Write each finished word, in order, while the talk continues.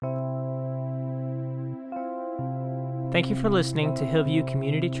Thank you for listening to Hillview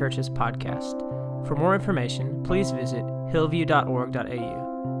Community Church's podcast. For more information, please visit hillview.org.au.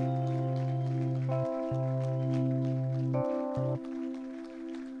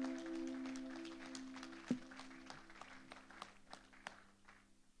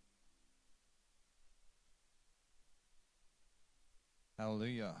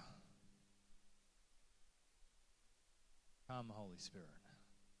 Hallelujah. Come, Holy Spirit.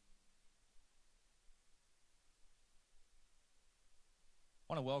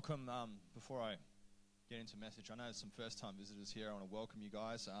 I want to welcome, before I get into message, I know there's some first-time visitors here. I want to welcome you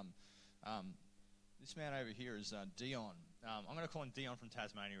guys. This man over here is Dion. I'm going to call him Dion from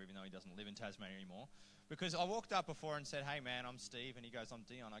Tasmania, even though he doesn't live in Tasmania anymore. Because I walked up before and said, "Hey man, I'm Steve," and he goes, "I'm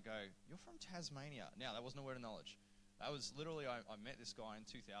Dion." I go, "You're from Tasmania?" Now, that wasn't a word of knowledge. That was literally, I met this guy in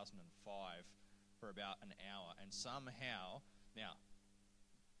 2005 for about an hour, and somehow, now,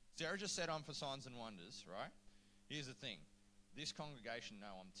 Sarah just said I'm for signs and wonders, right? Here's the thing. This congregation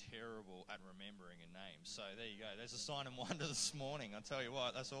know I'm terrible at remembering a name. So there you go. There's a sign and wonder this morning. I tell you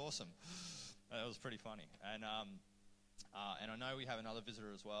what, that's awesome. That was pretty funny. And I know we have another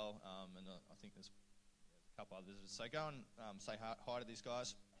visitor as well. I think there's a couple other visitors. So go and say hi to these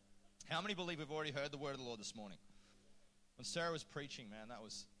guys. How many believe we've already heard the word of the Lord this morning? When Sarah was preaching, man, that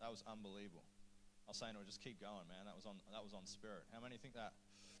was unbelievable. I was saying to her, just keep going, man. That was on spirit. How many think that?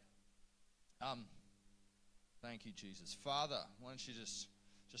 Thank you, Jesus. Father, why don't you just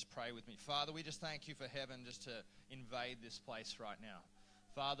pray with me? Father, we just thank you for heaven just to invade this place right now.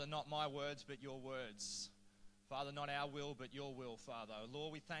 Father, not my words, but your words. Father, not our will, but your will, Father.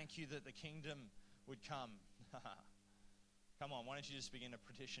 Lord, we thank you that the kingdom would come. Come on, why don't you just begin to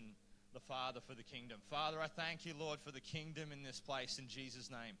petition the Father for the kingdom. Father, I thank you, Lord, for the kingdom in this place in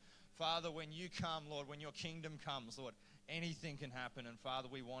Jesus' name. Father, when you come, Lord, when your kingdom comes, Lord, anything can happen. And Father,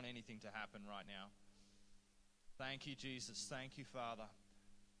 we want anything to happen right now. Thank you, Jesus. Thank you, Father.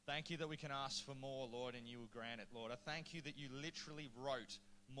 Thank you that we can ask for more, Lord, and you will grant it, Lord. I thank you that you literally wrote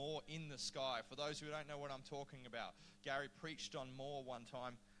more in the sky. For those who don't know what I'm talking about, Gary preached on more one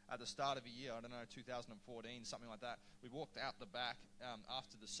time at the start of a year, I don't know, 2014, something like that. We walked out the back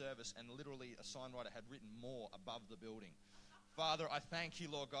after the service, and literally a signwriter had written more above the building. Father, I thank you,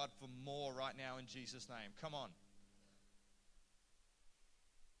 Lord God, for more right now in Jesus' name. Come on.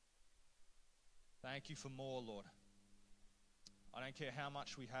 Thank you for more, Lord. I don't care how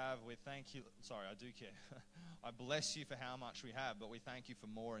much we have. We thank you. Sorry, I do care. I bless you for how much we have, but we thank you for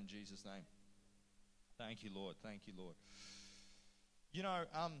more in Jesus' name. Thank you, Lord. Thank you, Lord. You know,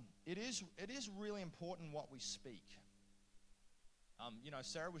 it is really important what we speak.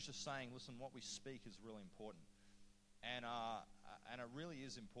 Sarah was just saying, listen, what we speak is really important. And it really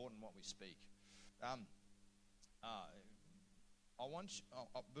is important what we speak. I want you,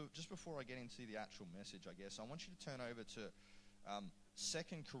 just before I get into the actual message, I guess, I want you to turn over to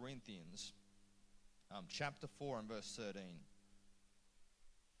 2 Corinthians chapter 4 and verse 13.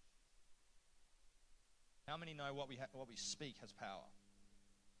 How many know what we speak has power?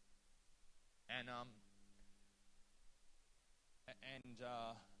 And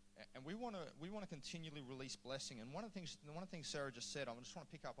we want to continually release blessing. And one of the things Sarah just said, I just want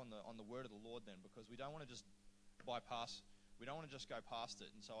to pick up on the word of the Lord then, because we don't want to just bypass. We don't want to just go past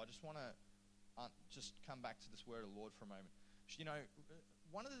it. And so I just want to just come back to this word of the Lord for a moment. You know,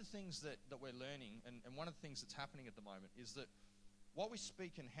 one of the things that we're learning, and one of the things that's happening at the moment, is that what we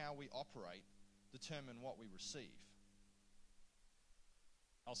speak and how we operate determine what we receive.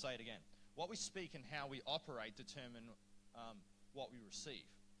 I'll say it again. What we speak and how we operate determine what we receive.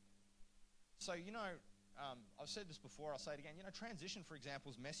 So, I've said this before, I'll say it again. Transition, for example,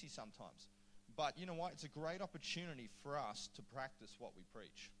 is messy sometimes. But you know what? It's a great opportunity for us to practice what we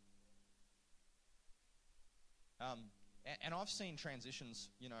preach. And I've seen transitions,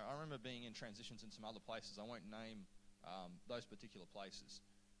 I remember being in transitions in some other places. I won't name those particular places,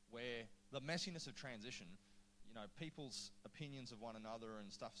 where the messiness of transition, people's opinions of one another and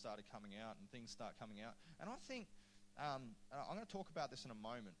stuff started coming out and things start coming out. And I think, I'm going to talk about this in a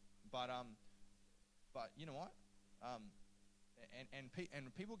moment, but you know what?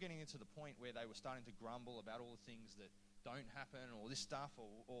 And people getting into the point where they were starting to grumble about all the things that don't happen, or this stuff,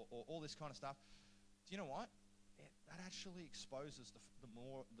 or all this kind of stuff. Do you know what? That actually exposes the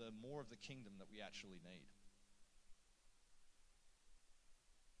more of the kingdom that we actually need.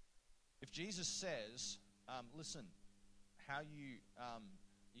 If Jesus says, listen,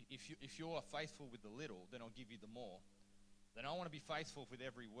 if you're faithful with the little, then I'll give you the more. Then I want to be faithful with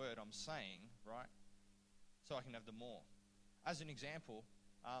every word I'm saying, right? So I can have the more. As an example,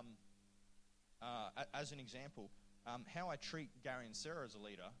 how I treat Gary and Sarah as a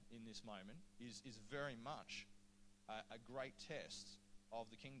leader in this moment is very much a great test of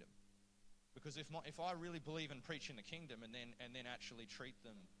the kingdom. Because if I really believe in preaching the kingdom and then actually treat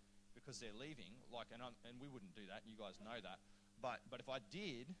them because they're leaving, and we wouldn't do that, you guys know that, but if I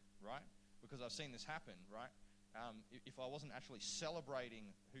did, right, because I've seen this happen, right, if I wasn't actually celebrating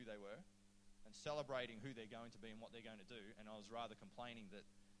who they were and celebrating who they're going to be and what they're going to do, and I was rather complaining that,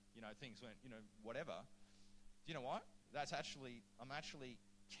 things went, whatever, do you know what? I'm actually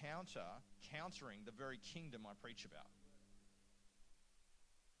countering the very kingdom I preach about.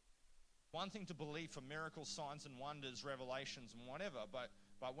 One thing to believe for miracles, signs and wonders, revelations and whatever, but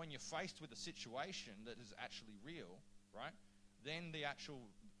when you're faced with a situation that is actually real, right, then the actual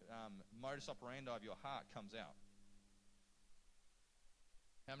modus operandi of your heart comes out.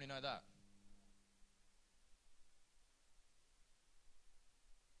 How many know that?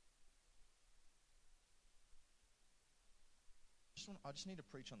 I just need to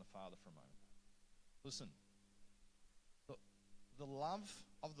preach on the Father for a moment. Listen, the love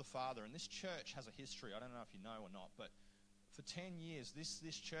of the Father, and this church has a history, I don't know if you know or not, but for 10 years, this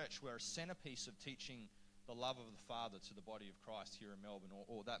church were a centerpiece of teaching the love of the Father to the body of Christ here in Melbourne,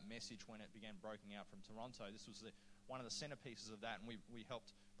 or that message when it began breaking out from Toronto. This was one of the centerpieces of that, and we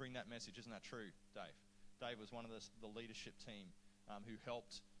helped bring that message. Isn't that true, Dave? Dave was one of the leadership team who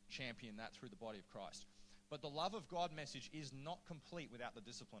helped champion that through the body of Christ. But the love of God message is not complete without the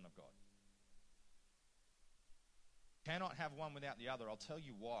discipline of God. Cannot have one without the other. I'll tell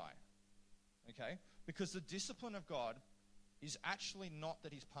you why. Okay? Because the discipline of God is actually not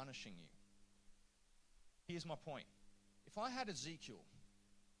that he's punishing you. Here's my point. If I had Ezekiel,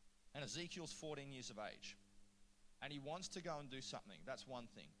 and Ezekiel's 14 years of age, and he wants to go and do something, that's one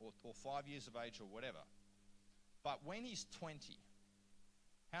thing, or 5 years of age or whatever. But when he's 20,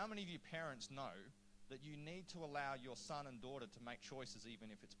 how many of you parents know that you need to allow your son and daughter to make choices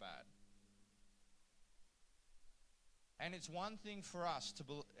even if it's bad? And it's one thing for us to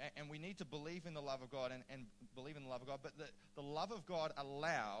and we need to believe in the love of God and believe in the love of God, but the love of God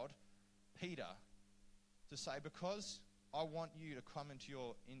allowed Peter to say, because I want you to come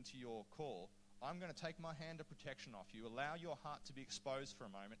into your call, I'm going to take my hand of protection off you, allow your heart to be exposed for a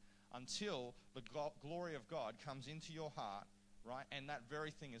moment until the glory of God comes into your heart, right? And that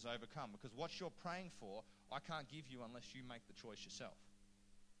very thing is overcome. Because what you're praying for, I can't give you unless you make the choice yourself.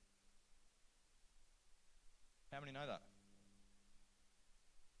 How many know that?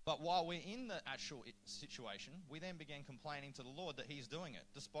 But while we're in the actual situation, we then began complaining to the Lord that he's doing it,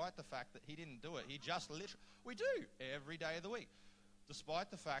 despite the fact that he didn't do it. He just literally, we do every day of the week, despite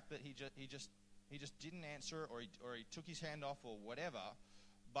the fact that he just didn't answer, or he took his hand off or whatever.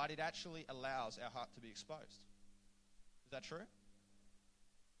 But it actually allows our heart to be exposed. Is that true?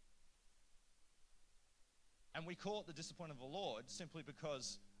 And we call it the discipline of the Lord simply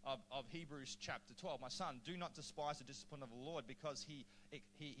because of Hebrews chapter 12. My son, do not despise the discipline of the Lord, because he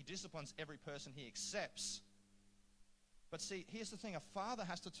disciplines every person he accepts. But see, here's the thing. A father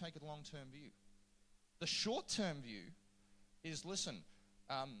has to take a long-term view. The short-term view is, listen,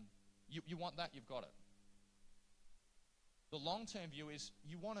 you want that, you've got it. The long-term view is,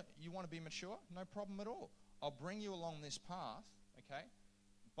 you want to be mature? No problem at all. I'll bring you along this path, okay?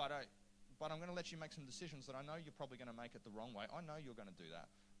 But I'm going to let you make some decisions that I know you're probably going to make it the wrong way. I know you're going to do that.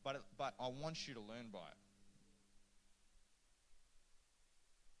 But I want you to learn by it.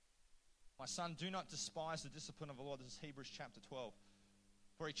 My son, do not despise the discipline of the Lord. This is Hebrews chapter 12.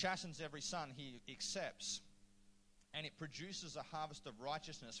 For he chastens every son he accepts, and it produces a harvest of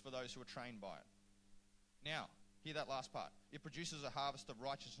righteousness for those who are trained by it. Now, hear that last part. It produces a harvest of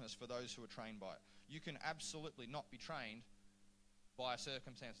righteousness for those who are trained by it. You can absolutely not be trained by a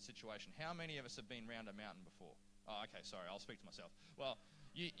circumstance or situation. How many of us have been round a mountain before? Oh, okay, sorry, I'll speak to myself. Well,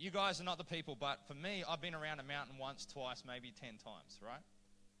 you guys are not the people, but for me, I've been around a mountain once, twice, maybe 10 times, right?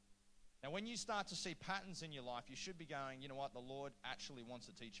 Now, when you start to see patterns in your life, you should be going, you know what, the Lord actually wants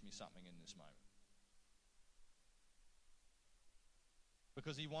to teach me something in this moment.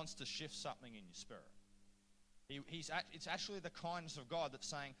 Because he wants to shift something in your spirit. It's actually the kindness of God that's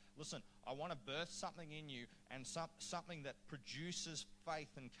saying, listen, I want to birth something in you, and something that produces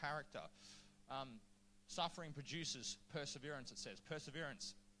faith and character. Suffering produces perseverance, it says.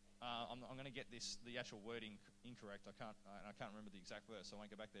 Perseverance, I'm going to get the actual wording incorrect. I can't remember the exact verse, so I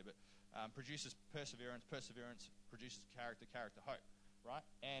won't go back there. But produces perseverance, perseverance produces character, character, hope, right?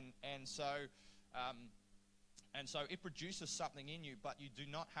 And so it produces something in you, but you do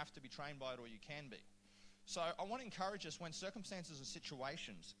not have to be trained by it, or you can be. So I want to encourage us, when circumstances and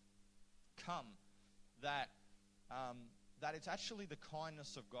situations come, that it's actually the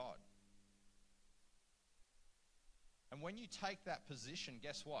kindness of God. And when you take that position,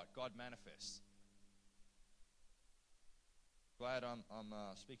 guess what? God manifests. Glad I'm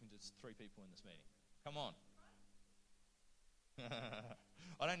speaking to 3 people in this meeting. Come on.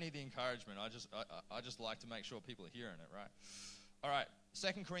 I don't need the encouragement. I just like to make sure people are hearing it, right? All right.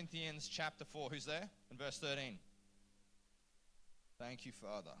 2 Corinthians chapter 4. Who's there? In verse 13. Thank you,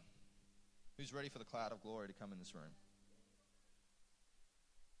 Father. Who's ready for the cloud of glory to come in this room?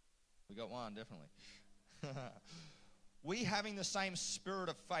 We got one, definitely. We, having the same spirit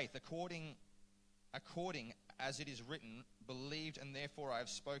of faith, according as it is written, believed and therefore I have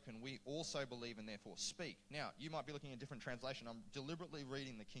spoken. We also believe and therefore speak. Now, you might be looking at a different translation. I'm deliberately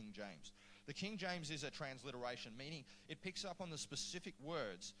reading the King James. The King James is a transliteration, meaning it picks up on the specific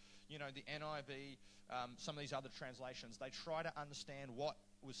words. You know, the NIV, some of these other translations, they try to understand what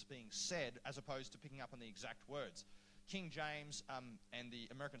was being said as opposed to picking up on the exact words. King James and the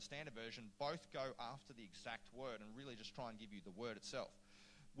American Standard Version both go after the exact word and really just try and give you the word itself.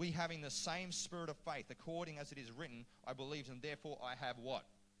 We, having the same spirit of faith, according as it is written, I believed and therefore I have what?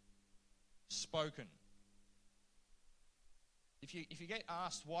 Spoken. If you get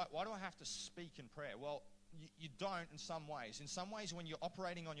asked, why do I have to speak in prayer? Well, you don't in some ways. In some ways, when you're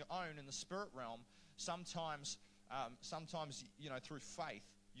operating on your own in the spirit realm, sometimes you know, through faith,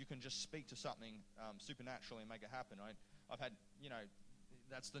 you can just speak to something supernaturally and make it happen. I've had, you know,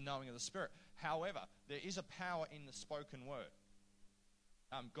 that's the knowing of the Spirit. However, there is a power in the spoken word.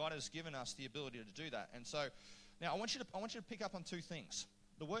 God has given us the ability to do that. And so, now I want you to pick up on 2 things: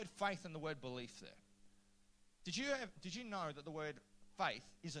 the word faith and the word belief. There. Did you know that the word faith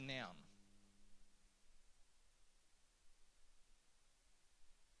is a noun?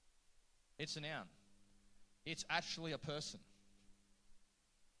 It's a noun. It's actually a person.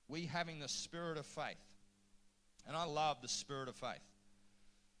 We, having the spirit of faith. And I love the spirit of faith.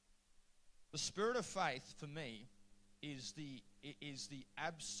 The spirit of faith, for me, is the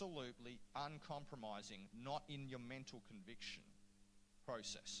absolutely uncompromising, not in your mental conviction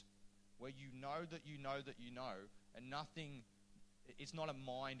process, where you know that you know that you know, and nothing, it's not a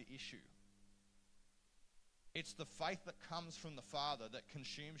mind issue. It's the faith that comes from the Father that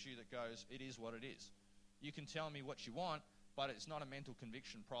consumes you, that goes, it is what it is. You can tell me what you want, but it's not a mental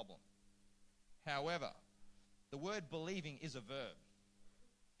conviction problem. However, the word believing is a verb.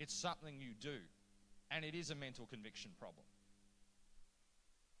 It's something you do, and it is a mental conviction problem.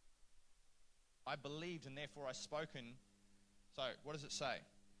 I believed and therefore I spoken. So what does it say?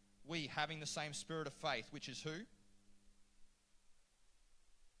 We, having the same spirit of faith, which is who?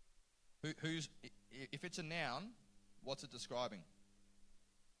 Who's? If it's a noun, what's it describing?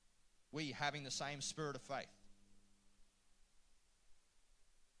 We, having the same spirit of faith.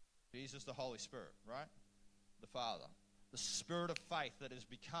 Jesus, the Holy Spirit, right? The Father. The spirit of faith that has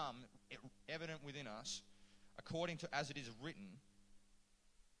become evident within us, according to as it is written,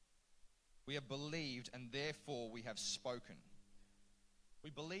 we have believed and therefore we have spoken. We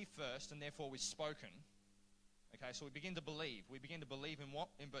believe first and therefore we've spoken. Okay, so we begin to believe. We begin to believe in what?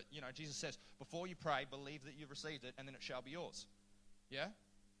 But, you know, Jesus says, before you pray, believe that you've received it and then it shall be yours. Yeah?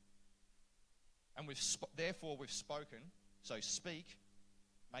 And therefore we've spoken. So speak.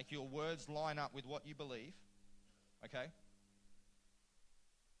 Make your words line up with what you believe. Okay?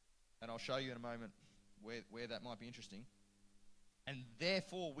 And I'll show you in a moment where that might be interesting. And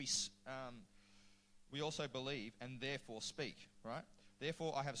therefore we also believe and therefore speak, right?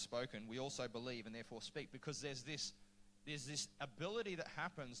 Therefore I have spoken, we also believe and therefore speak, because there's this ability that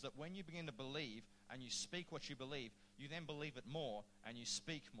happens that when you begin to believe and you speak what you believe, you then believe it more and you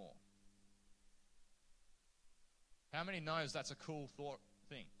speak more. How many knows that's a cool thought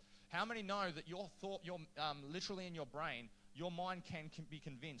thing? How many know that your thought, literally in your brain, your mind can be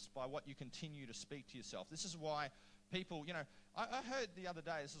convinced by what you continue to speak to yourself? This is why people, you know, I heard the other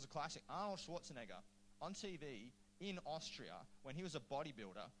day, this is a classic, Arnold Schwarzenegger on TV in Austria, when he was a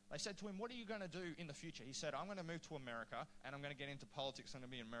bodybuilder, they said to him, what are you going to do in the future? He said, I'm going to move to America and I'm going to get into politics. I'm going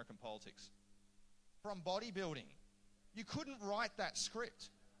to be in American politics. From bodybuilding. You couldn't write that script.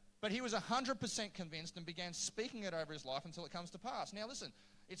 But he was 100% convinced and began speaking it over his life until it comes to pass. Now listen,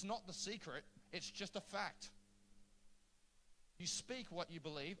 it's not the secret, it's just a fact. You speak what you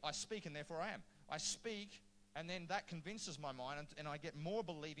believe. I speak and therefore I am. I speak and then that convinces my mind and I get more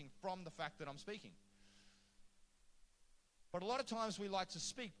believing from the fact that I'm speaking. But a lot of times we like to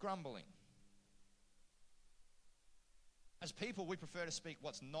speak grumbling. As people, we prefer to speak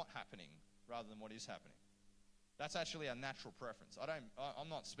what's not happening rather than what is happening. That's actually a natural preference. I'm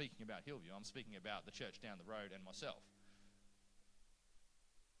not speaking about Hillview. I'm speaking about the church down the road and myself.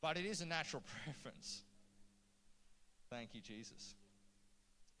 But it is a natural preference. Thank you, Jesus.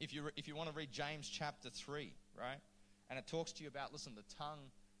 If you want to read James chapter 3, right? And it talks to you about, listen, the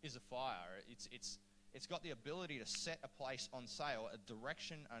tongue is a fire. It's got the ability to set a place on sale, a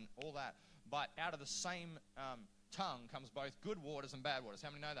direction and all that. But out of the same tongue comes both good waters and bad waters. How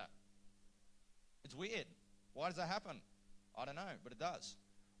many know that? It's weird. Why does that happen? I don't know, but it does.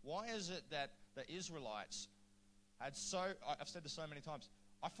 Why is it that the Israelites had I've said this so many times,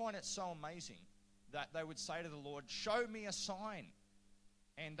 I find it so amazing that they would say to the Lord, show me a sign.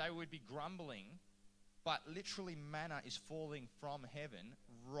 And they would be grumbling, but literally manna is falling from heaven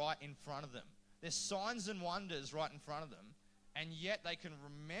right in front of them. There's signs and wonders right in front of them, and yet they can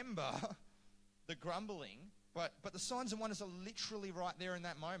remember the grumbling, but the signs and wonders are literally right there in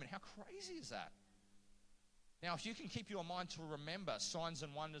that moment. How crazy is that? Now, if you can keep your mind to remember signs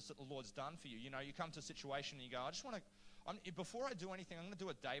and wonders that the Lord's done for you, you come to a situation and you go, I just want to, before I do anything, I'm going to do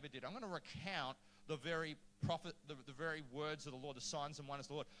what David did. I'm going to recount the very very words of the Lord, the signs and wonders of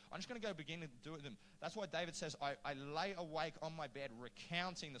the Lord. I'm just going to go begin to do them. That's why David says, I lay awake on my bed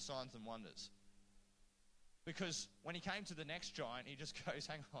recounting the signs and wonders. Because when he came to the next giant, he just goes,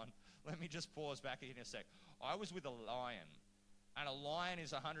 hang on, let me just pause back here in a sec. I was with a lion, and a lion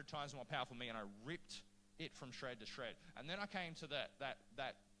is 100 times more powerful than me, and I ripped it from shred to shred. And then I came to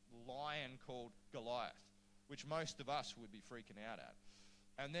that lion called Goliath, which most of us would be freaking out at.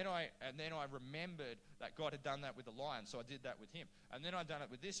 And then I remembered that God had done that with the lion, so I did that with him. And then I've done it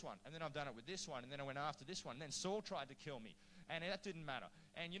with this one, and then I've done it with this one, and then I went after this one. And then Saul tried to kill me, and that didn't matter.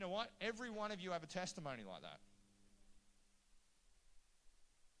 And you know what? Every one of you have a testimony like that.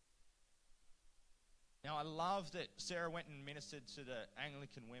 Now, I love that Sarah went and ministered to the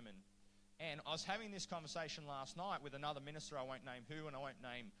Anglican women. And I was having this conversation last night with another minister. I won't name who, and I won't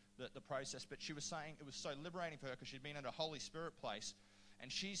name the process, but she was saying it was so liberating for her because she'd been at a Holy Spirit place.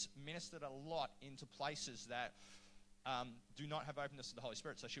 And she's ministered a lot into places that do not have openness to the Holy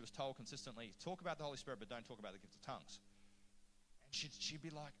Spirit. So she was told consistently, talk about the Holy Spirit, but don't talk about the gift of tongues. And she'd be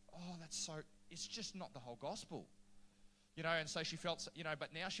like, oh, it's just not the whole gospel. And so she felt,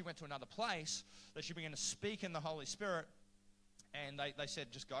 but now she went to another place that she began to speak in the Holy Spirit. And they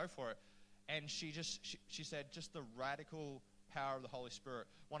said, just go for it. And she said, just the radical power of the Holy Spirit.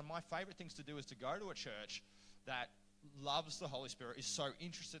 One of my favorite things to do is to go to a church that loves the Holy Spirit, is so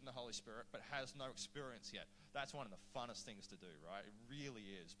interested in the Holy Spirit, but has no experience yet. That's one of the funnest things to do, right? It really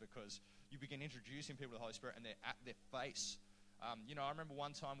is, because you begin introducing people to the Holy Spirit, and they're at their face. I remember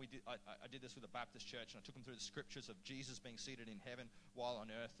one time I did this with a Baptist church, and I took them through the scriptures of Jesus being seated in heaven while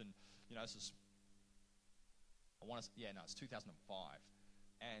on earth, and this is, it's 2005.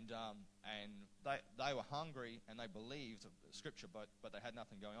 And they were hungry and they believed Scripture, but they had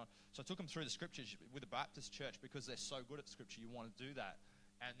nothing going on. So I took them through the Scriptures with the Baptist church because they're so good at Scripture. You want to do that.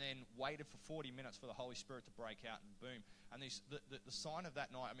 And then waited for 40 minutes for the Holy Spirit to break out and boom. And the sign of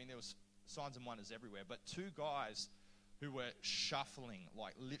that night, there was signs and wonders everywhere. But two guys who were shuffling,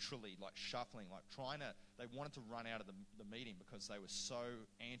 literally shuffling, they wanted to run out of the meeting because they were so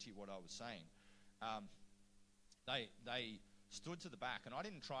anti what I was saying. They stood to the back, and I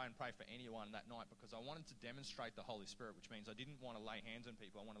didn't try and pray for anyone that night because I wanted to demonstrate the Holy Spirit, which means I didn't want to lay hands on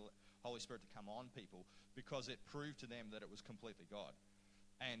people. I wanted the Holy Spirit to come on people because it proved to them that it was completely God.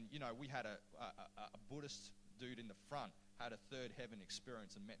 And, we had a Buddhist dude in the front, had a third heaven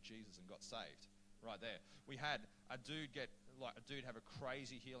experience and met Jesus and got saved right there. We had a dude have a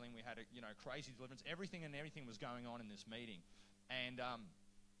crazy healing. We had a crazy deliverance. Everything was going on in this meeting. And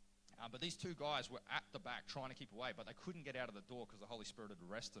but these two guys were at the back trying to keep away, but they couldn't get out of the door because the Holy Spirit had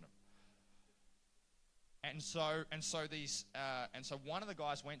arrested them. And so one of the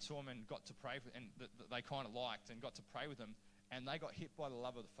guys went to him and got to pray and they kind of liked and got to pray with him, and they got hit by the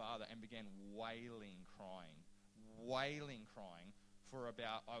love of the Father and began wailing crying for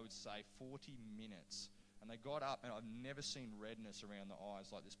about, I would say, 40 minutes. And they got up, and I've never seen redness around the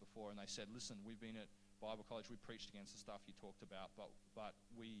eyes like this before. And they said, "Listen, we've been at Bible college. We preached against the stuff you talked about, but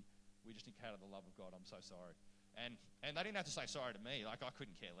we just encountered the love of God. I'm so sorry." And they didn't have to say sorry to me. I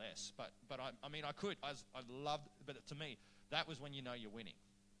couldn't care less. But I could. I loved. But to me, that was when you're winning.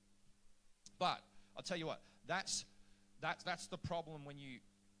 But I'll tell you what. That's the problem when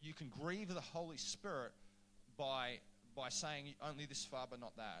you can grieve the Holy Spirit by saying only this far but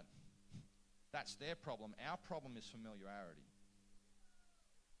not that. That's their problem. Our problem is familiarity.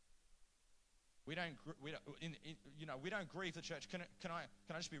 We don't grieve the church. Can I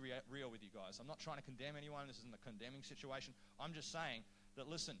just be real with you guys? I'm not trying to condemn anyone. This isn't a condemning situation. I'm just saying that,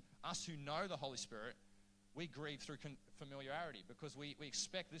 listen, us who know the Holy Spirit, we grieve through familiarity because we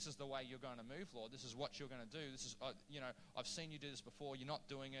expect this is the way you're going to move, Lord. This is what you're going to do. This is, I've seen you do this before. You're not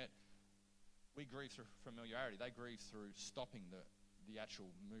doing it. We grieve through familiarity. They grieve through stopping the actual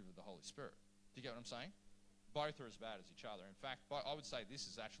move of the Holy Spirit. Do you get what I'm saying? Both are as bad as each other. In fact, I would say this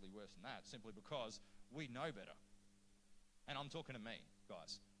is actually worse than that, simply because we know better. And I'm talking to me,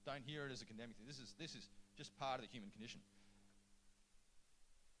 guys. Don't hear it as a condemning thing. This is just part of the human condition.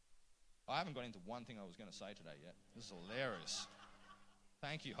 I haven't got into one thing I was going to say today yet. This is hilarious.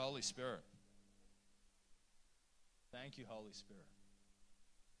 Thank you, Holy Spirit. Thank you, Holy Spirit.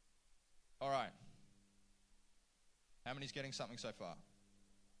 All right. How many's getting something so far?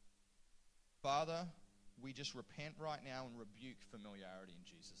 Father, we just repent right now and rebuke familiarity in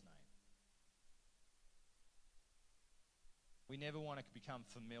Jesus' name. We never want to become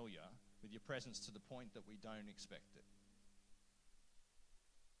familiar with your presence to the point that we don't expect it.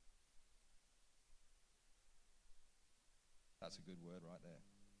 That's a good word right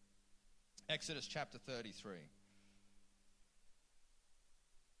there. Exodus chapter 33.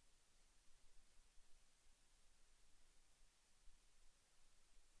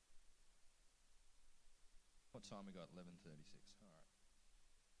 What time we got? 11:36. All right.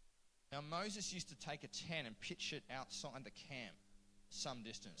 Now Moses used to take a tent and pitch it outside the camp some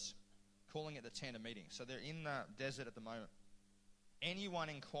distance, calling it the tent of meeting. So they're in the desert at the moment. Anyone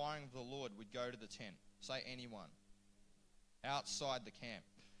inquiring of the Lord would go to the tent. Say anyone. Outside the camp.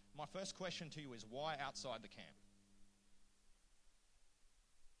 My first question to you is, why outside the camp?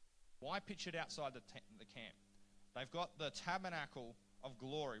 Why pitch it outside the camp? They've got the tabernacle of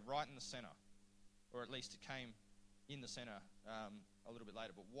glory right in the center. Or at least it came in the center a little bit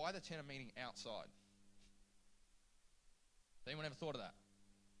later. But why the tent of meeting outside? Has anyone ever thought of that?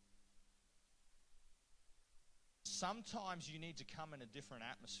 Sometimes you need to come in a different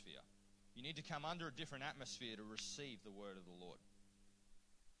atmosphere. You need to come under a different atmosphere to receive the word of the Lord.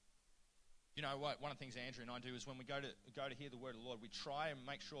 You know what? One of the things Andrew and I do is when we go to hear the word of the Lord, we try and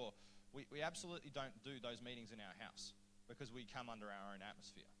make sure we absolutely don't do those meetings in our house because we come under our own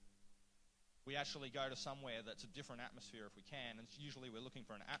atmosphere. We actually go to somewhere that's a different atmosphere if we can, and usually we're looking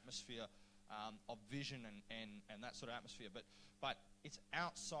for an atmosphere of vision and that sort of atmosphere. But it's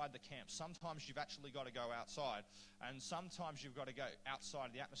outside the camp. Sometimes you've actually got to go outside, and sometimes you've got to go outside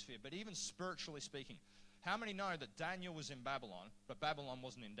of the atmosphere. But even spiritually speaking, how many know that Daniel was in Babylon, but Babylon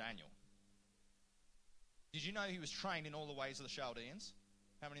wasn't in Daniel? Did you know he was trained in all the ways of the Chaldeans?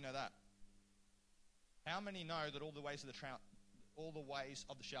 How many know that? How many know that all the ways of the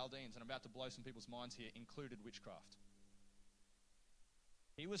Chaldeans, and I'm about to blow some people's minds here, included witchcraft?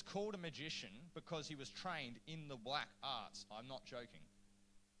 He was called a magician because he was trained in the black arts. I'm not joking.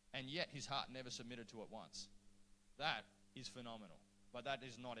 And yet his heart never submitted to it once. That is phenomenal. But that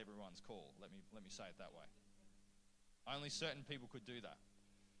is not everyone's call. Let me say it that way. Only certain people could do that.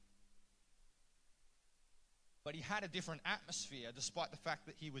 But he had a different atmosphere despite the fact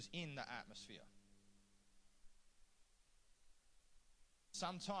that he was in the atmosphere.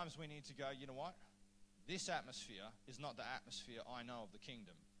 Sometimes we need to go, you know what? This atmosphere is not the atmosphere I know of the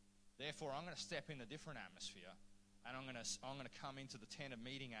kingdom. Therefore, I'm going to step in a different atmosphere, and I'm going to come into the tent of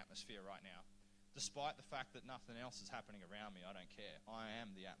meeting atmosphere right now. Despite the fact that nothing else is happening around me, I don't care. I am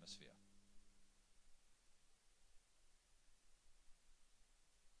the atmosphere.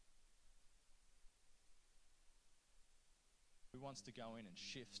 Who wants to go in and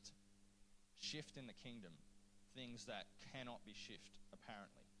shift in the kingdom things that cannot be shifted,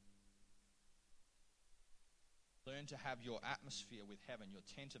 apparently? Learn to have your atmosphere with heaven, your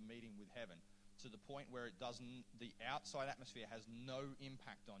tent of meeting with heaven, to the point where the outside atmosphere has no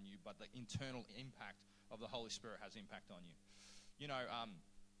impact on you, but the internal impact of the Holy Spirit has impact on you. You know,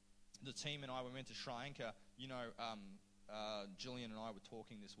 the team and I, we went to Sri Lanka. You know, Gillian and I were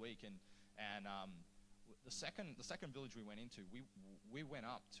talking this week, and the second village we went into, we went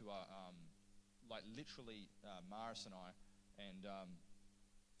up to like literally Maris and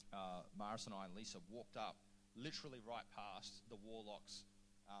Lisa walked up literally right past the warlock's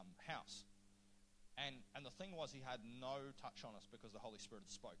house. And the thing was, he had no touch on us because the Holy Spirit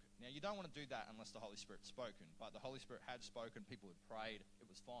had spoken. Now, you don't want to do that unless the Holy Spirit had spoken, but the Holy Spirit had spoken, people had prayed, it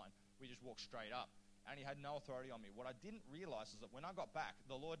was fine. We just walked straight up, and he had no authority on me. What I didn't realize is that when I got back,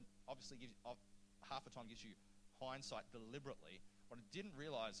 the Lord obviously half the time gives you hindsight deliberately. What I didn't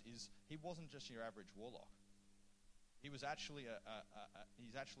realize is he wasn't just your average warlock. He was actually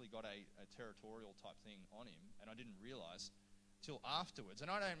he's actually got a territorial type thing on him, and I didn't realize till afterwards. And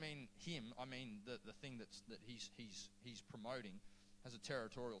I don't mean him, I mean the thing that he's promoting has a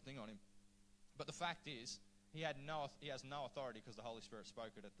territorial thing on him. But the fact is, he has no authority because the Holy Spirit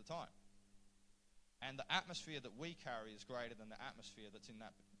spoke it at the time. And the atmosphere that we carry is greater than the atmosphere that's in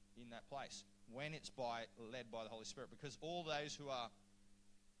that place when it's led by the Holy Spirit. Because all those who are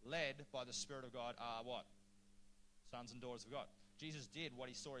led by the Spirit of God are what? Sons and daughters of God. Jesus did what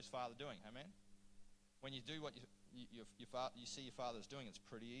he saw his Father doing. Amen? When you do what you see your father's doing, it's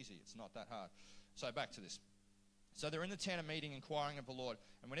pretty easy. It's not that hard. So back to this. So they're in the tent of meeting, inquiring of the Lord.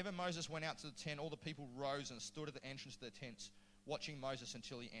 And whenever Moses went out to the tent, all the people rose and stood at the entrance of their tents, watching Moses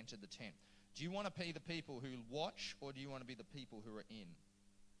until he entered the tent. Do you want to be the people who watch, or do you want to be the people who are in?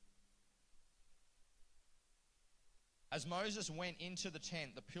 As Moses went into the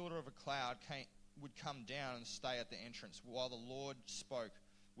tent, the pillar of a cloud would come down and stay at the entrance while the Lord spoke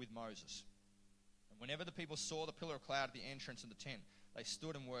with Moses. And whenever the people saw the pillar of cloud at the entrance of the tent, they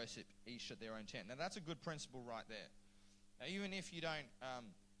stood and worshipped each at their own tent. Now that's a good principle right there. Now even if you don't,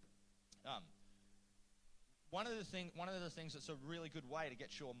 one of the things that's a really good way to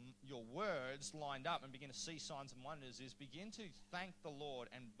get your words lined up and begin to see signs and wonders is begin to thank the Lord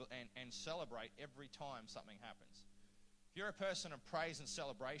and celebrate every time something happens. If you're a person of praise and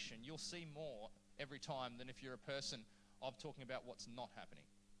celebration, you'll see more every time than if you're a person of talking about what's not happening.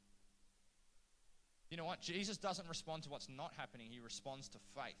 You know what? Jesus doesn't respond to what's not happening. He responds to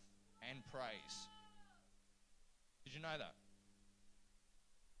faith and praise. Did you know that?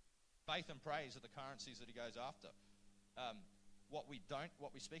 Faith and praise are the currencies that he goes after. What we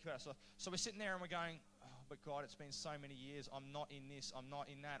speak about ourselves. So we're sitting there and we're going, oh, but God, it's been so many years. I'm not in this. I'm not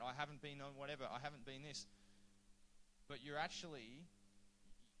in that. I haven't been on whatever. I haven't been this. But you're actually,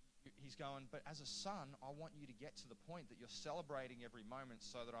 he's going, but as a son, I want you to get to the point that you're celebrating every moment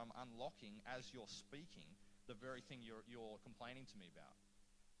so that I'm unlocking, as you're speaking, the very thing you're complaining to me about.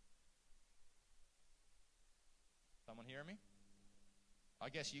 Someone hearing me? I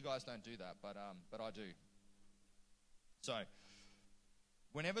guess you guys don't do that, but I do. So,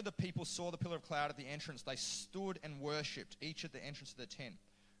 whenever the people saw the pillar of cloud at the entrance, they stood and worshipped, each at the entrance of the tent.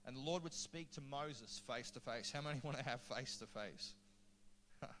 And the Lord would speak to Moses face to face. How many want to have face to face?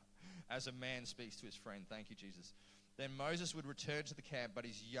 As a man speaks to his friend. Thank you, Jesus. Then Moses would return to the camp, but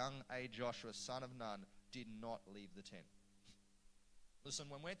his young aide Joshua, son of Nun, did not leave the tent. Listen,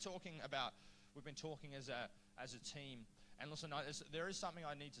 when we're talking about, we've been talking as a team, and listen, there is something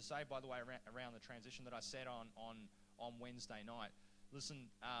I need to say, by the way, around the transition that I said on Wednesday night.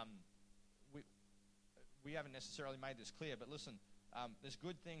 Listen, we haven't necessarily made this clear, but listen, there's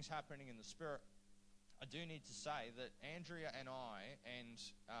good things happening in the Spirit. I do need to say that Andrea and I and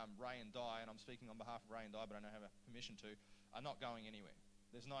Ray and Di, and I'm speaking on behalf of Ray and Di, but I don't have a permission to, are not going anywhere.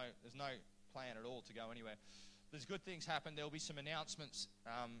 There's no plan at all to go anywhere. There's good things happen. There'll be some announcements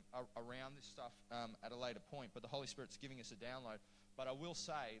around this stuff at a later point, but the Holy Spirit's giving us a download. But I will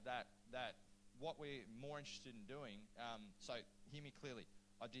say that what we're more interested in doing, so hear me clearly,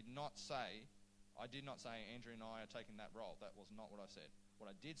 I did not say Andrew and I are taking that role. That was not what I said. What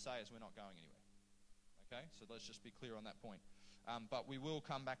I did say is we're not going anywhere. Okay, so let's just be clear on that point. But we will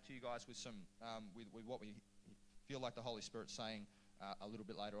come back to you guys with some with what we feel like the Holy Spirit's saying a little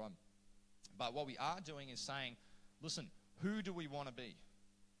bit later on. But what we are doing is saying, listen, who do we want to be?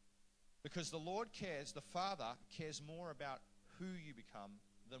 Because the Lord cares, the Father cares more about who you become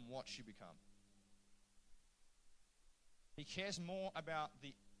than what you become. He cares more about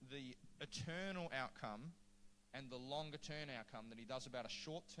the eternal outcome and the longer-term outcome than he does about a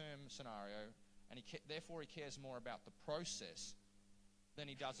short-term scenario, and therefore he cares more about the process than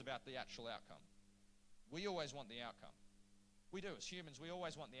he does about the actual outcome. We always want the outcome. We do, as humans, we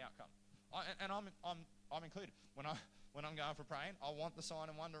always want the outcome. And I'm included. When I'm going for praying, I want the sign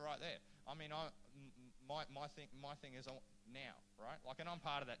and wonder right there. I mean, my thing is now, right? Like, and I'm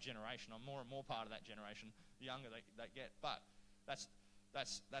part of that generation. I'm more and more part of that generation, the younger they get. But that's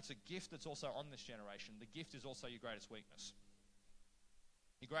a gift that's also on this generation. The gift is also your greatest weakness.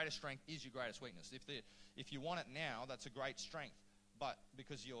 Your greatest strength is your greatest weakness. If you want it now, that's a great strength, but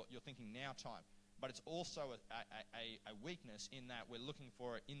because you're thinking now time. But it's also a weakness in that we're looking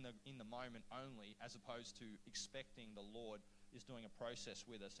for it in the moment only, as opposed to expecting the Lord is doing a process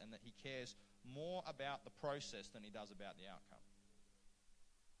with us, and that he cares more about the process than he does about the outcome.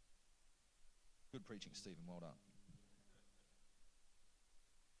 Good preaching, Stephen. Well done.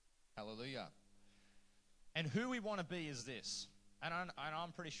 Hallelujah. And who we want to be is this, and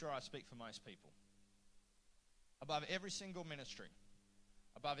I'm pretty sure I speak for most people. Above every single ministry,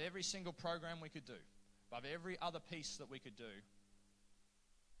 above every single program we could do, above every other piece that we could do,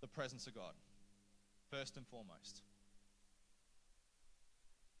 the presence of God, first and foremost.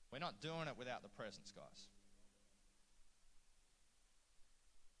 We're not doing it without the presence, guys.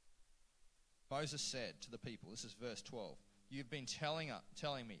 Moses said to the people, this is verse 12, "You've been telling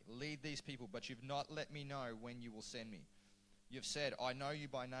me, lead these people, but you've not let me know when you will send me. You've said, I know you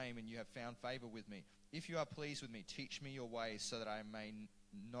by name, and you have found favor with me. If you are pleased with me, teach me your ways so that I may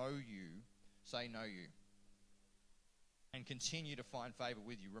know you, and continue to find favor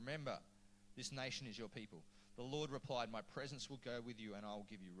with you. Remember This nation is your people." The Lord replied, "My presence will go with you, and I will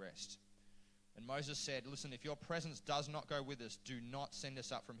give you rest." And Moses said, "Listen, if your presence does not go with us, do not send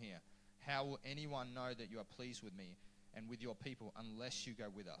us up from here. How will anyone know that you are pleased with me and with your people unless you go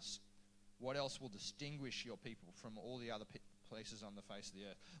with us? What else will distinguish your people from all the other places on the face of the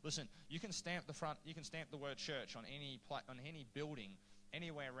earth?" Listen, you can stamp the word church on any building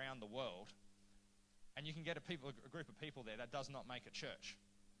anywhere around the world, and you can get a group of people there. That does not make a church.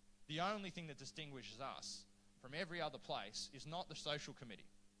 The only thing that distinguishes us from every other place is not the social committee.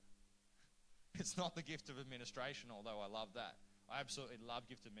 It's not the gift of administration, although I love that. I absolutely love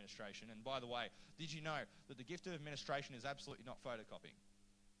gift of administration. And by the way, did you know that the gift of administration is absolutely not photocopying?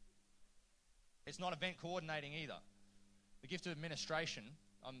 It's not event coordinating either. The gift of administration,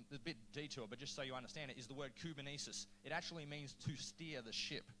 a bit detour, but just so you understand it, is the word kubernesis. It actually means to steer the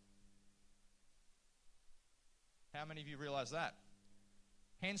ship. How many of you realize that?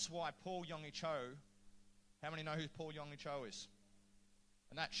 Hence why Paul Yonggi Cho, how many know who Paul Yonggi Cho is?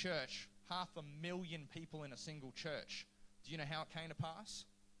 And that church, 500,000 people in a single church. Do you know how it came to pass?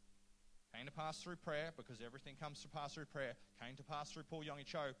 It came to pass through prayer, because everything comes to pass through prayer. Came to pass through Paul Yonggi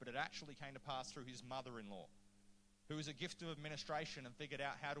Cho, but it actually came to pass through his mother-in-law, who was a gift of administration and figured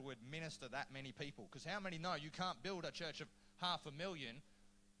out how to administer that many people. Because how many know you can't build a church of 500,000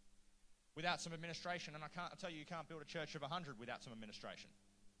 without some administration? And I'll tell you can't build a church of 100 without some administration.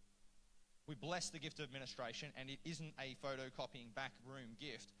 We bless the gift of administration, and it isn't a photocopying backroom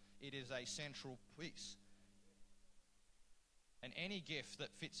gift. It is a central piece. And any gift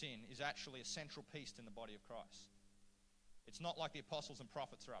that fits in is actually a central piece in the body of Christ. It's not like the apostles and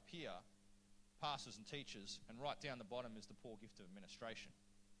prophets are up here, pastors and teachers, and right down the bottom is the poor gift of administration.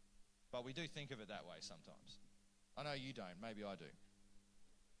 But we do think of it that way sometimes. I know you don't. Maybe I do.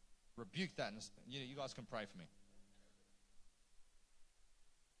 Rebuke that. And you guys can pray for me.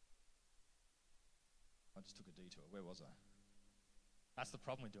 I just took a detour. Where was I? That's the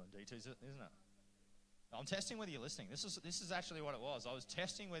problem with doing detours, isn't it? I'm testing whether you're listening. This is actually what it was. I was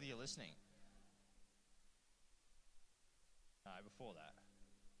testing whether you're listening. No, before that.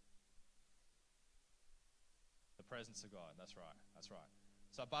 The presence of God. That's right. That's right.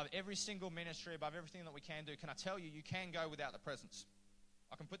 So above every single ministry, above everything that we can do, can I tell you, you can go without the presence.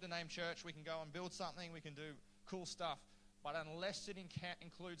 I can put the name church, we can go and build something, we can do cool stuff, but unless it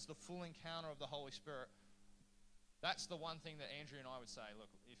includes the full encounter of the Holy Spirit, that's the one thing that Andrew and I would say, look,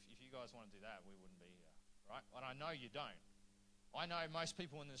 if you guys want to do that, we wouldn't be here, right? And I know you don't. I know most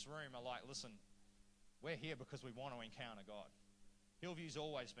people in this room are like, listen, we're here because we want to encounter God. Hillview's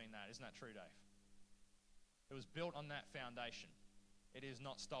always been that. Isn't that true, Dave? It was built on that foundation. It is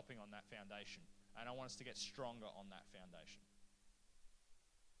not stopping on that foundation. And I want us to get stronger on that foundation.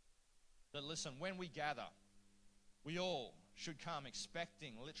 That listen, when we gather, we all should come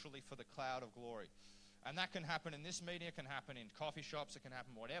expecting literally for the cloud of glory. And that can happen in this meeting, it can happen in coffee shops, it can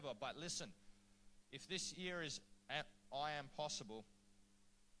happen whatever. But listen, if this year is I am possible,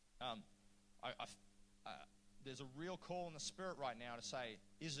 there's a real call in the Spirit right now to say,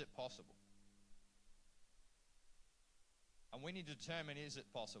 is it possible? And we need to determine, is it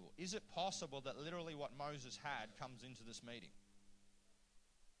possible? Is it possible that literally what Moses had comes into this meeting?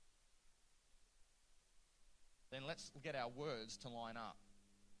 Then let's get our words to line up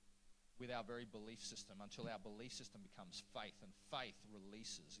with our very belief system until our belief system becomes faith, and faith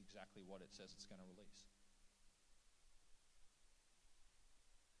releases exactly what it says it's going to release.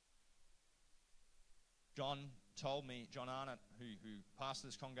 John Arnott, who pastored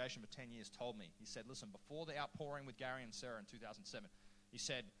this congregation for 10 years, told me, he said, listen, before the outpouring with Gary and Sarah in 2007, he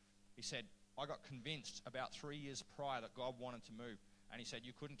said, I got convinced about 3 years prior that God wanted to move. And he said,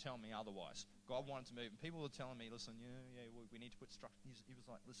 you couldn't tell me otherwise. God wanted to move. And people were telling me, listen, we need to put structure. He was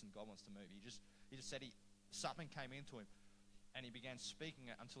like, listen, God wants to move. He just said something came into him, and he began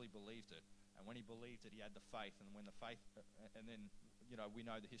speaking it until he believed it. And when he believed it, he had the faith. And when the faith, and then, we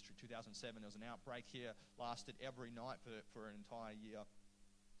know the history. 2007, there was an outbreak here, lasted every night for an entire year.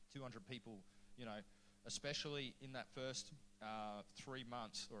 200 people, especially in that first 3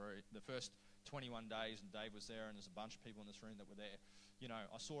 months, or the first 21 days, and Dave was there, and there's a bunch of people in this room that were there.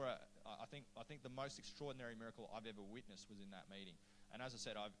 I saw I think the most extraordinary miracle I've ever witnessed was in that meeting. And as I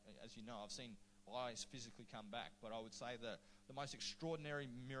said, I've seen eyes physically come back, but I would say that the most extraordinary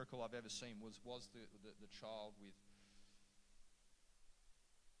miracle I've ever seen was the child with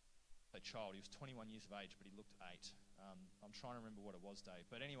a child. He was 21 years of age, but he looked 8. I'm trying to remember what it was, Dave.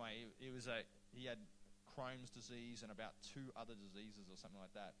 But anyway, he had Crohn's disease and about 2 other diseases or something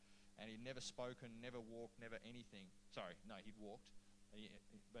like that. And he'd never spoken, never walked, never anything. Sorry, no, he'd walked,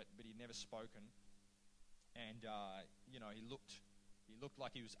 but he'd never spoken. And he He looked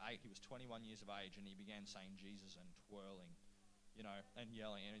like he was 8. He was 21 years of age, and he began saying Jesus and twirling, and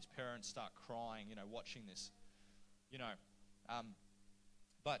yelling. And his parents start crying, watching this,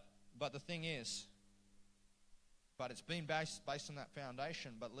 But the thing is, but it's been based on that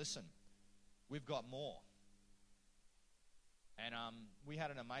foundation. But listen, we've got more. And we had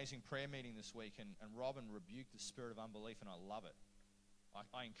an amazing prayer meeting this week, and Robin rebuked the spirit of unbelief, and I love it.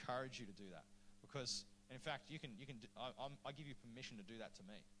 I encourage you to do that, because, in fact, I give you permission to do that to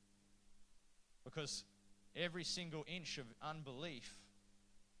me, because every single inch of unbelief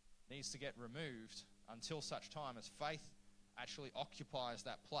needs to get removed until such time as faith actually occupies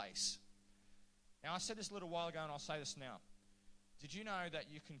that place. Now, I said this a little while ago, and I'll say this now. Did you know that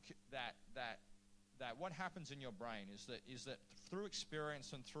that what happens in your brain is that through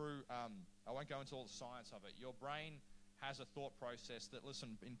experience and through, I won't go into all the science of it, your brain has a thought process that,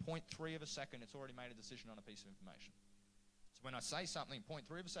 listen, in 0.3 of a second, it's already made a decision on a piece of information. So when I say something,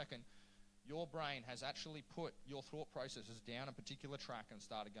 0.3 of a second, your brain has actually put your thought processes down a particular track and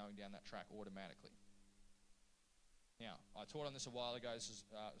started going down that track automatically. Now, I taught on this a while ago. This is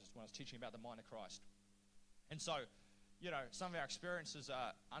when I was teaching about the mind of Christ. And so, some of our experiences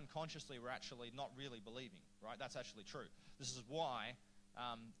are unconsciously we're actually not really believing, right? That's actually true. This is why,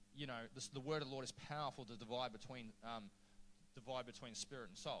 the word of the Lord is powerful to divide between spirit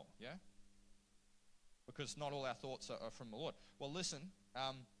and soul, yeah? Because not all our thoughts are from the Lord. Well, listen,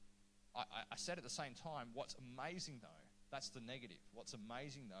 I said at the same time, what's amazing, though, that's the negative. What's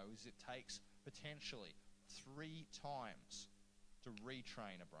amazing, though, is it takes potentially 3 times to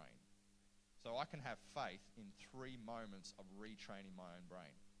retrain a brain. So I can have faith in 3 moments of retraining my own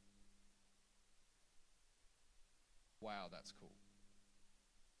brain. Wow, that's cool.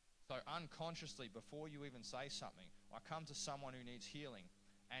 So unconsciously, before you even say something, I come to someone who needs healing,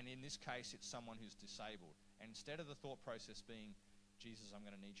 and in this case, it's someone who's disabled. And instead of the thought process being, Jesus, I'm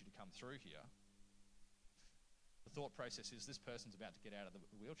going to need you to come through here, the thought process is, this person's about to get out of the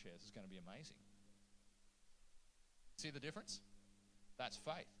wheelchair. This is going to be amazing. See the difference? That's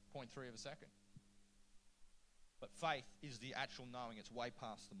faith, 0.3 of a second. But faith is the actual knowing. It's way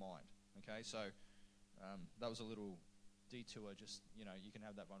past the mind. Okay, so that was a little detour. Just, you can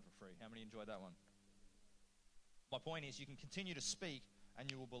have that one for free. How many enjoyed that one? My point is, you can continue to speak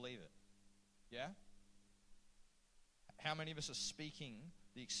and you will believe it. Yeah? How many of us are speaking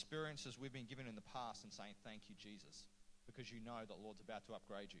the experiences we've been given in the past and saying, thank you, Jesus, because you know that the Lord's about to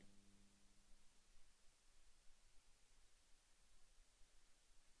upgrade you?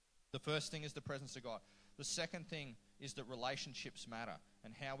 The first thing is the presence of God. The second thing is that relationships matter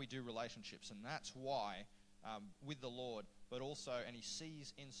and how we do relationships. And that's why, with the Lord, but also, and He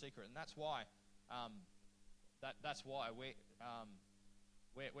sees in secret. And that's why,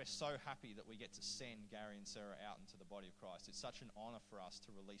 we're so happy that we get to send Gary and Sarah out into the body of Christ. It's such an honor for us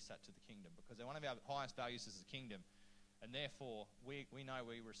to release that to the kingdom, because one of our highest values is the kingdom. And therefore, we know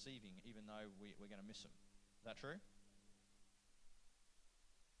we're receiving even though we're going to miss them. Is that true?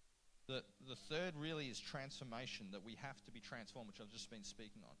 The third really is transformation, that we have to be transformed, which I've just been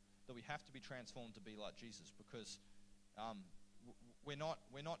speaking on. That we have to be transformed to be like Jesus, because we're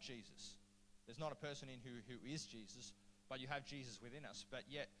not Jesus. There's not a person in who is Jesus, but you have Jesus within us. But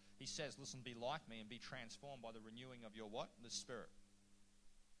yet He says, listen, be like me and be transformed by the renewing of your what? The Spirit.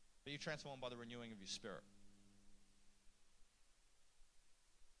 Be transformed by the renewing of your spirit.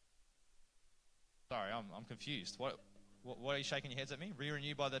 Sorry, I'm confused. What are you shaking your heads at me?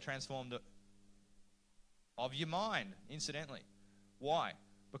 Renewed by the transformed of your mind, incidentally. Why?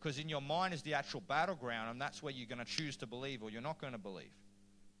 Because in your mind is the actual battleground, and that's where you're going to choose to believe or you're not going to believe.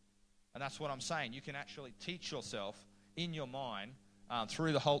 And that's what I'm saying. You can actually teach yourself in your mind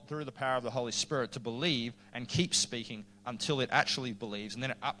through the power of the Holy Spirit to believe and keep speaking until it actually believes, and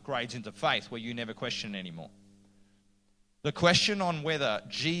then it upgrades into faith where you never question anymore. The question on whether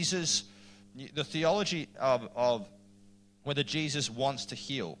Jesus, the theology of whether Jesus wants to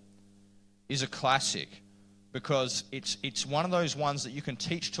heal is a classic, because it's one of those ones that you can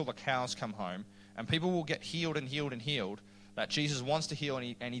teach till the cows come home, and people will get healed and healed and healed, that Jesus wants to heal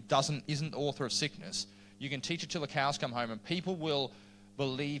and he isn't the author of sickness. You can teach it till the cows come home, and people will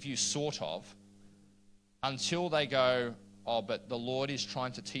believe you sort of until they go, oh, but the Lord is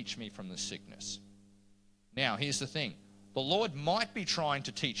trying to teach me from this sickness. Now, here's the thing. The Lord might be trying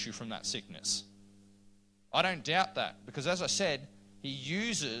to teach you from that sickness. I don't doubt that, because as I said, He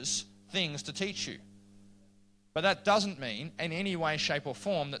uses things to teach you. But that doesn't mean in any way, shape or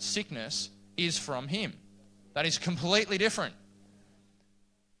form that sickness is from Him. That is completely different.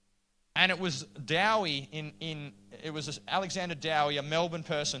 And it was Dowie it was Alexander Dowie, a Melbourne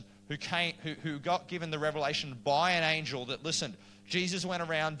person who got given the revelation by an angel that, listen, Jesus went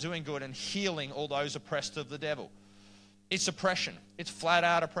around doing good and healing all those oppressed of the devil. It's oppression. It's flat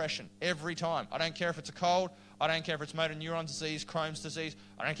out oppression every time. I don't care if it's a cold. I don't care if it's motor neuron disease, Crohn's disease.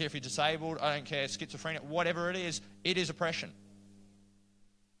 I don't care if you're disabled. I don't care, schizophrenia, whatever it is oppression.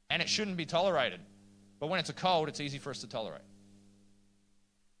 And it shouldn't be tolerated. But when it's a cold, it's easy for us to tolerate.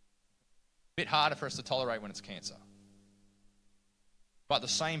 A bit harder for us to tolerate when it's cancer. But the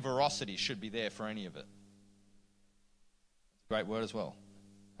same veracity should be there for any of it. Great word as well.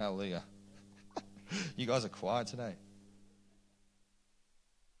 Hallelujah. You guys are quiet today.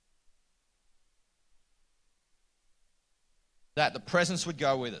 That the presence would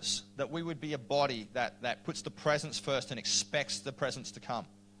go with us. That we would be a body that puts the presence first and expects the presence to come.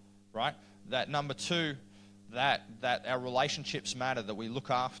 Right? That number two, that our relationships matter, that we look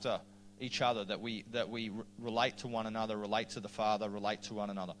after each other, that we relate to one another, relate to the Father, relate to one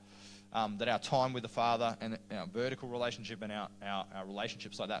another. That our time with the Father and our vertical relationship and our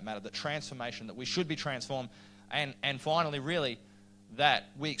relationships like that matter. That transformation, that we should be transformed. And finally, really, that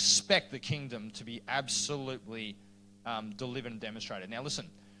we expect the kingdom to be absolutely delivered and demonstrated. Now listen,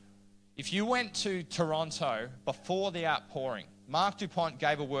 if you went to Toronto before the outpouring, Mark DuPont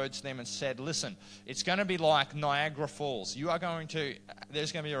gave a word to them and said, listen, it's going to be like Niagara Falls. There's going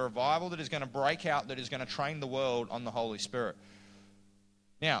to be a revival that is going to break out, that is going to train the world on the Holy Spirit.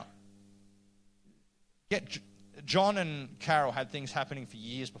 Now, John and Carol had things happening for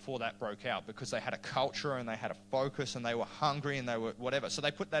years before that broke out because they had a culture and they had a focus and they were hungry and they were whatever. So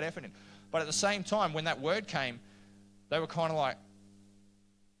they put that effort in. But at the same time, when that word came, they were kind of like,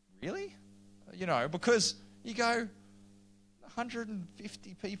 really? Because you go,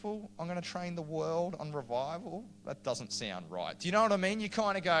 150 people, I'm going to train the world on revival? That doesn't sound right. Do you know what I mean? You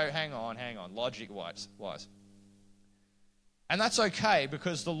kind of go, hang on, logic-wise. And that's okay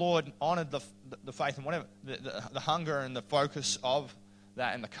because the Lord honored the faith and whatever, the hunger and the focus of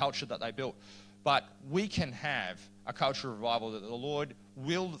that and the culture that they built. But we can have a culture of revival that the Lord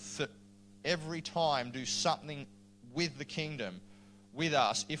will every time do something with the kingdom with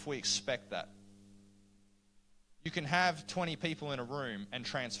us if we expect that. You can have 20 people in a room and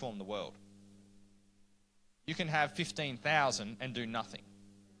transform the world. You can have 15,000 and do nothing.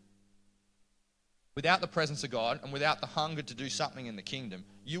 Without the presence of God and without the hunger to do something in the kingdom,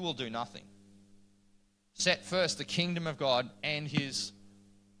 you will do nothing. Set first the kingdom of God and his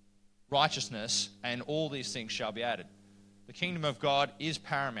righteousness, and all these things shall be added. The kingdom of God is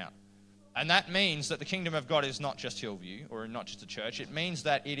paramount. And that means that the kingdom of God is not just Hillview or not just a church. It means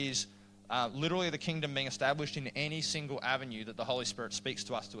that it is literally the kingdom being established in any single avenue that the Holy Spirit speaks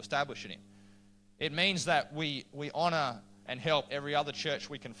to us to establish it in. It means that we honor and help every other church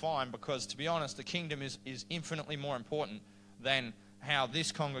we can find because, to be honest, the kingdom is infinitely more important than how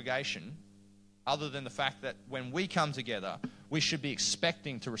this congregation, other than the fact that when we come together, we should be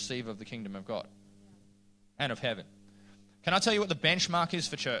expecting to receive of the kingdom of God and of heaven. Can I tell you what the benchmark is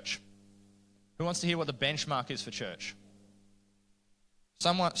for church? Who wants to hear what the benchmark is for church?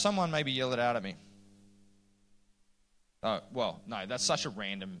 Someone maybe yell it out at me. Oh, well, no, that's such a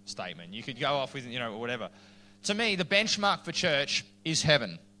random statement. You could go off with, whatever. To me, the benchmark for church is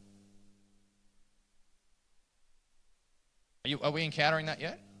heaven. Are we encountering that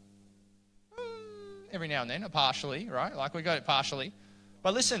yet? Every now and then, partially, right? Like we got it partially.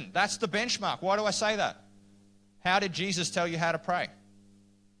 But listen, that's the benchmark. Why do I say that? How did Jesus tell you how to pray?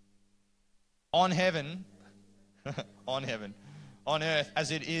 On heaven, on earth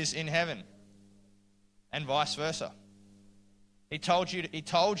as it is in heaven, and vice versa. He told you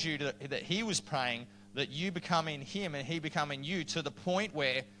that he was praying that you become in him and he become in you to the point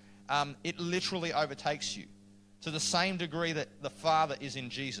where it literally overtakes you to the same degree that the Father is in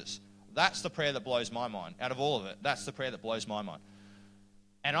Jesus. That's the prayer that blows my mind. Out of all of it, that's the prayer that blows my mind.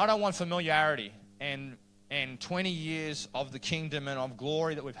 And I don't want familiarity and 20 years of the kingdom and of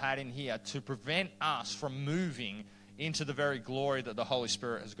glory that we've had in here to prevent us from moving into the very glory that the Holy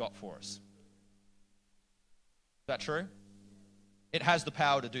Spirit has got for us. Is that true? It has the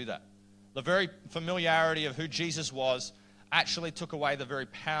power to do that. The very familiarity of who Jesus was actually took away the very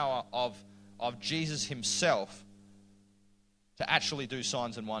power of Jesus himself to actually do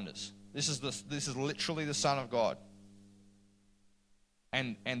signs and wonders. This is literally the Son of God.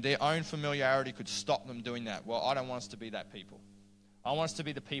 And their own familiarity could stop them doing that. Well, I don't want us to be that people. I want us to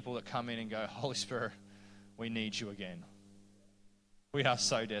be the people that come in and go, Holy Spirit, we need you again. We are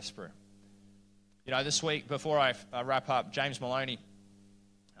so desperate. This week, before I wrap up, James Maloney,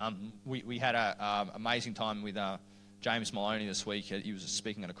 we had an amazing time with James Maloney this week. He was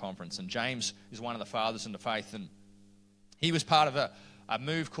speaking at a conference, and James is one of the fathers in the faith, and he was part of a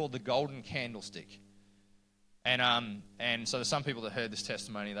move called the Golden Candlestick. And so there's some people that heard this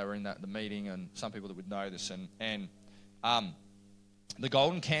testimony, they were in the meeting, and some people that would know this. And the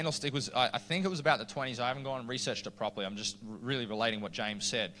golden candlestick was, I think it was about the 20s. I haven't gone and researched it properly. I'm just really relating what James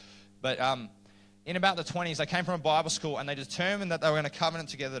said. But in about the 20s, they came from a Bible school, and they determined that they were going to covenant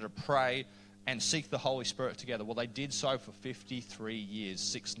together to pray and seek the Holy Spirit together. Well, they did so for 53 years,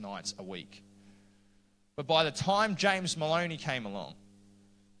 6 nights a week. But by the time James Maloney came along,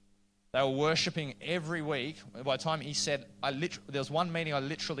 they were worshipping every week. By the time he said, there was one meeting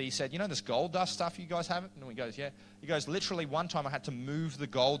he said, you know this gold dust stuff you guys have? And he goes, yeah. He goes, literally one time I had to move the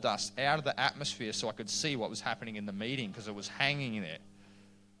gold dust out of the atmosphere so I could see what was happening in the meeting because it was hanging in there.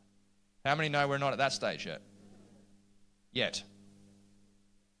 How many know we're not at that stage yet? Yet.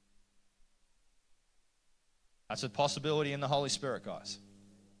 That's a possibility in the Holy Spirit, guys.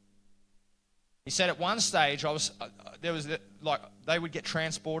 He said at one stage, they would get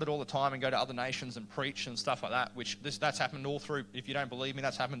transported all the time and go to other nations and preach and stuff like that, that's happened all through, if you don't believe me,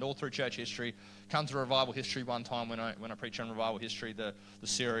 that's happened all through church history. Come to Revival History one time when I preach on Revival History, the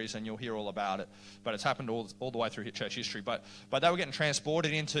series, and you'll hear all about it. But it's happened all the way through church history. But they were getting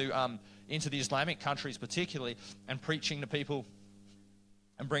transported into the Islamic countries particularly and preaching to people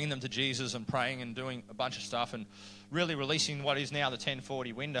and bringing them to Jesus and praying and doing a bunch of stuff and really releasing what is now the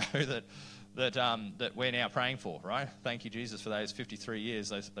 1040 window that we're now praying for, right? Thank you, Jesus, for those 53 years,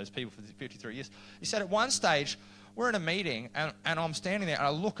 those people for 53 years. He said at one stage, we're in a meeting, and I'm standing there, and I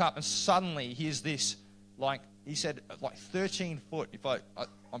look up, and suddenly here's this, he said, 13 foot.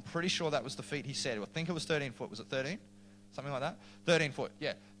 I'm pretty sure that was the feet he said. I think it was 13 foot. Was it 13? Something like that? 13 foot,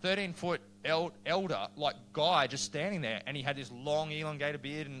 yeah. 13-foot elder, guy just standing there, and he had this long, elongated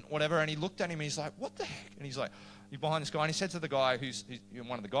beard and whatever, and he looked at him, and he's like, what the heck? And he's like, you're behind this guy, and he said to the guy who's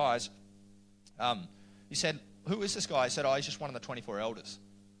one of the guys, he said, who is this guy? He said, he's just one of the 24 elders.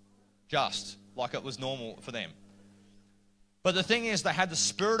 Just, like it was normal for them. But the thing is, they had the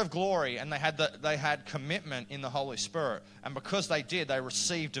Spirit of glory, and they had commitment in the Holy Spirit, and because they did, they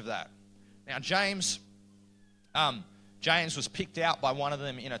received of that. Now, James was picked out by one of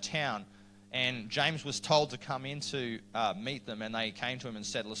them in a town, and James was told to come in to meet them, and they came to him and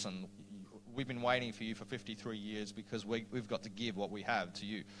said, listen, we've been waiting for you for 53 years because we've got to give what we have to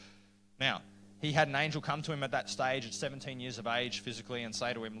you. Now, he had an angel come to him at that stage at 17 years of age physically and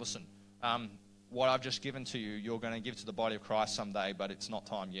say to him, listen, what I've just given to you, you're going to give to the body of Christ someday, but it's not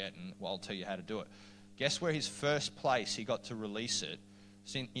time yet, and I'll tell you how to do it. Guess where his first place he got to release it?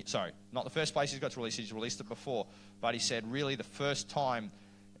 Sorry, not the first place he's got to release it, he's released it before, but he said really the first time,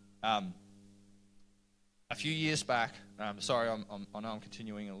 a few years back, I know I'm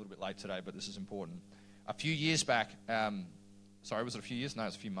continuing a little bit late today, but this is important. A few years back, was it a few years? No,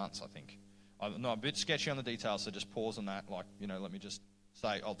 it's a few months, I think. I'm a bit sketchy on the details, so just pause on that. Let me just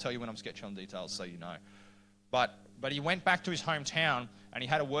say, I'll tell you when I'm sketchy on details so you know. But he went back to his hometown, and he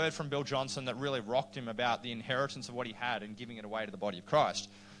had a word from Bill Johnson that really rocked him about the inheritance of what he had and giving it away to the body of Christ.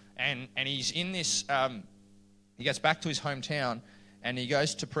 And he's in this, he gets back to his hometown, and he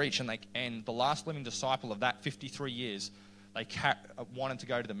goes to preach, and the last living disciple of that 53 years, they wanted to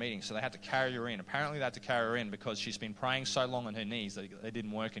go to the meeting, so they had to carry her in. Apparently they had to carry her in because she's been praying so long on her knees that they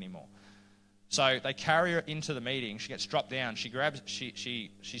didn't work anymore. So they carry her into the meeting. She gets dropped down. She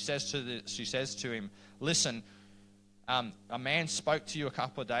says to him, listen, a man spoke to you a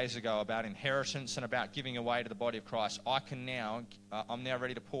couple of days ago about inheritance and about giving away to the body of Christ. I'm now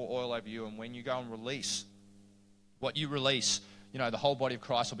ready to pour oil over you, and when you go and release what you release, the whole body of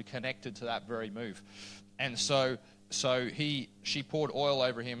Christ will be connected to that very move. And so she poured oil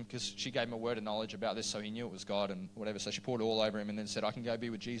over him because she gave him a word of knowledge about this, so he knew it was God and whatever. So she poured oil over him and then said, I can go be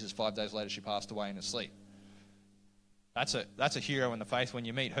with Jesus. 5 days later, she passed away in her sleep. That's a hero in the faith. When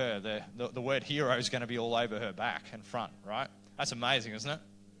you meet her, the word hero is going to be all over her back and front, right? That's amazing, isn't it?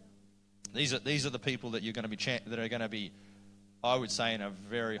 These are the people that you're going to be that are going to be, I would say, in a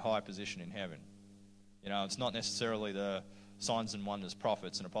very high position in heaven. It's not necessarily the signs and wonders,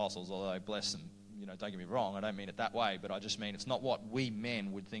 prophets and apostles, although bless them. Don't get me wrong, I don't mean it that way, but I just mean it's not what we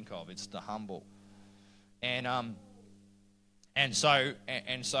men would think of. It's the humble. And so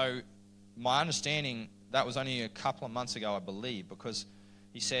my understanding, that was only a couple of months ago, I believe, because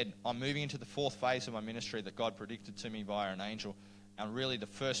he said, I'm moving into the 4th phase of my ministry that God predicted to me via an angel, and really the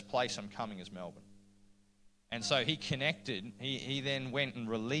first place I'm coming is Melbourne. And so he connected, he then went and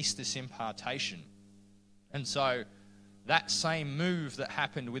released this impartation. And so that same move that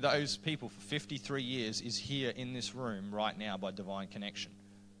happened with those people for 53 years is here in this room right now by divine connection.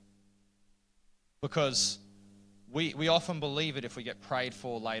 Because we often believe it if we get prayed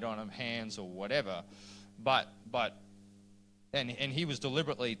for, laid on hands or whatever, but And he was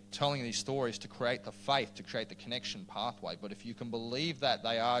deliberately telling these stories to create the faith, to create the connection pathway. But if you can believe that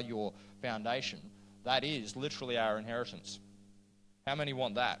they are your foundation, that is literally our inheritance. How many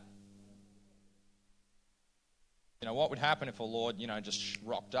want that? You know, what would happen if the Lord, just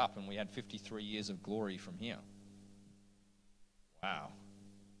rocked up and we had 53 years of glory from here? Wow.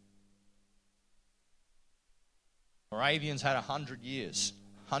 Moravians had 100 years.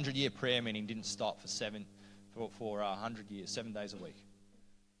 100-year prayer meeting didn't stop for 100 years, 7 days a week.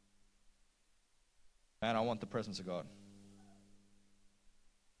 Man, I want the presence of God.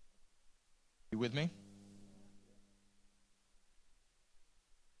 You with me?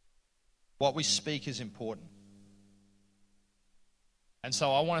 What we speak is important. And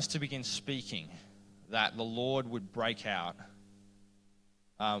so I want us to begin speaking that the Lord would break out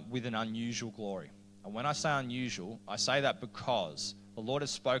with an unusual glory. And when I say unusual, I say that because the Lord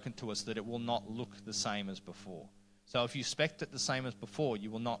has spoken to us that it will not look the same as before. So if you expect it the same as before, you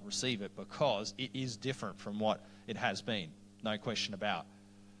will not receive it because it is different from what it has been. No question about.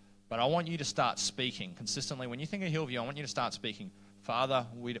 But I want you to start speaking consistently. When you think of Hillview, I want you to start speaking, Father,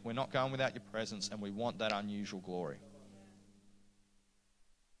 we're not going without your presence, and we want that unusual glory.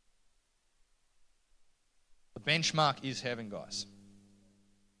 The benchmark is heaven, guys.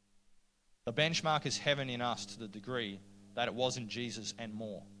 The benchmark is heaven in us to the degree that it was in Jesus and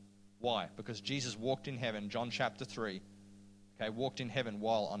more. Why? Because Jesus walked in heaven, John chapter 3, walked in heaven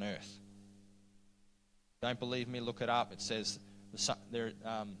while on earth. Don't believe me? Look it up. It says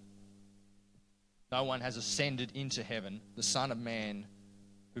no one has ascended into heaven. The Son of Man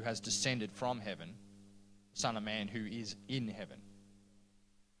who has descended from heaven, the Son of Man who is in heaven.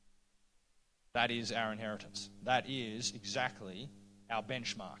 That is our inheritance. That is exactly our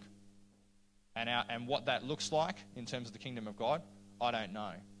benchmark. And what that looks like in terms of the kingdom of God, I don't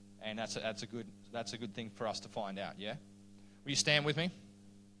know. And that's a good thing for us to find out, yeah? Will you stand with me?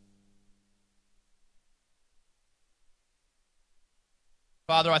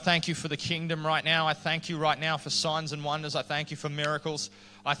 Father, I thank you for the kingdom right now. I thank you right now for signs and wonders. I thank you for miracles.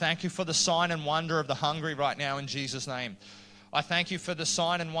 I thank you for the sign and wonder of the hungry right now in Jesus' name. I thank you for the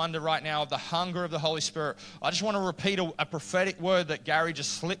sign and wonder right now of the hunger of the Holy Spirit. I just want to repeat a prophetic word that Gary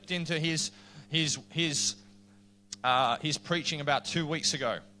just slipped into his preaching about 2 weeks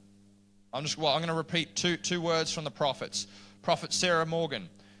ago. I'm going to repeat two words from the prophets. Prophet Sarah Morgan,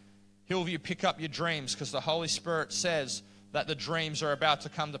 Hillview, pick up your dreams because the Holy Spirit says that the dreams are about to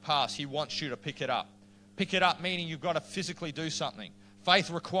come to pass. He wants you to pick it up. Pick it up meaning you've got to physically do something. Faith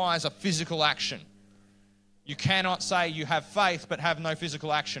requires a physical action. You cannot say you have faith but have no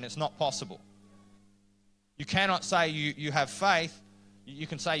physical action. It's not possible. You cannot say you have faith. You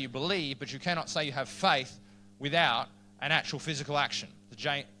can say you believe, but you cannot say you have faith without an actual physical action.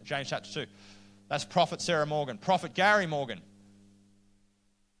 James chapter 2. That's Prophet Sarah Morgan. Prophet Gary Morgan.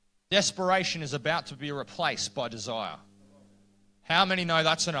 Desperation is about to be replaced by desire. How many know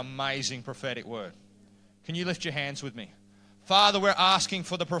that's an amazing prophetic word? Can you lift your hands with me? Father, we're asking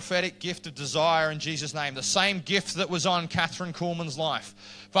for the prophetic gift of desire in Jesus' name, the same gift that was on Catherine Kuhlman's life.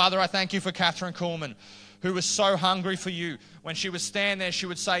 Father, I thank you for Catherine Kuhlman, who was so hungry for you. When she would stand there, she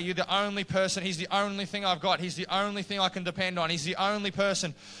would say, you're the only person. He's the only thing I've got. He's the only thing I can depend on. He's the only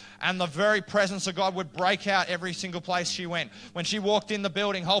person. And the very presence of God would break out every single place she went. When she walked in the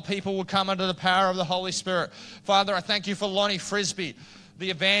building, whole people would come under the power of the Holy Spirit. Father, I thank you for Lonnie Frisbee, the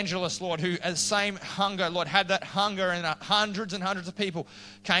evangelist, Lord, who the same hunger, Lord, had that hunger, and hundreds and hundreds of people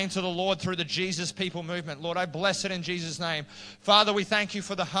came to the Lord through the Jesus People movement. Lord, I bless it in Jesus' name. Father, we thank you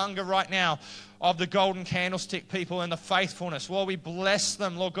for the hunger right now of the Golden Candlestick people and the faithfulness. Lord, we bless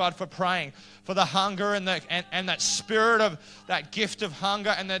them, Lord God, for praying for the hunger and that spirit of that gift of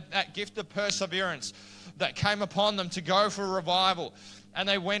hunger and that gift of perseverance that came upon them to go for revival. And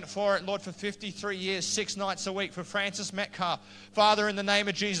they went for it, Lord, for 53 years, 6 nights a week for Francis Metcalf. Father, in the name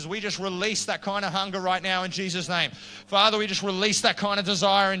of Jesus, we just release that kind of hunger right now in Jesus' name. Father, we just release that kind of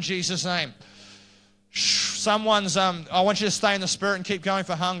desire in Jesus' name. I want you to stay in the Spirit and keep going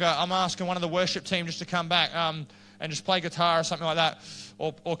for hunger. I'm asking one of the worship team just to come back and just play guitar or something like that,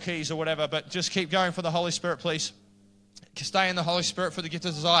 or keys or whatever, but just keep going for the Holy Spirit, please. Stay in the Holy Spirit for the gift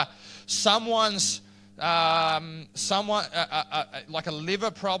of desire. Someone's like a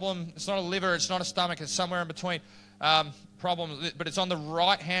liver problem. It's not a liver, it's not a stomach, it's somewhere in between problem, but it's on the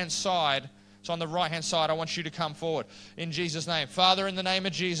right-hand side. It's on the right-hand side. I want you to come forward in Jesus' name. Father, in the name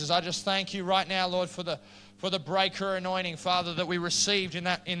of Jesus, I just thank you right now, Lord, for the breaker anointing, Father, that we received in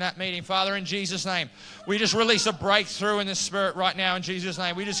that meeting. Father, in Jesus' name, we just release a breakthrough in the Spirit right now in Jesus'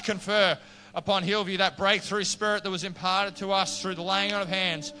 name. We just confer upon Hillview that breakthrough spirit that was imparted to us through the laying on of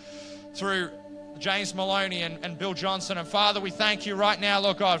hands, through James Maloney and Bill Johnson. And Father, we thank you right now,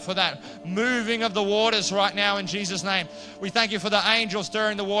 Lord God, for that moving of the waters right now in Jesus' name. We thank you for the angels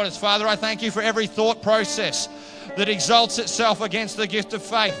stirring the waters. Father, I thank you for every thought process that exalts itself against the gift of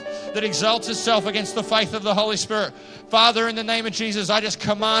faith, that exalts itself against the faith of the Holy Spirit. Father, in the name of Jesus, I just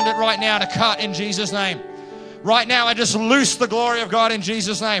command it right now to cut in Jesus' name. Right now, I just loose the glory of God in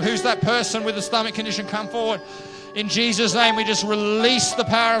Jesus' name. Who's that person with the stomach condition? Come forward. In Jesus' name, we just release the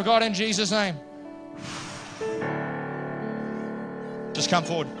power of God in Jesus' name. Just come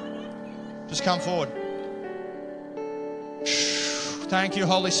forward. Just come forward. Thank you,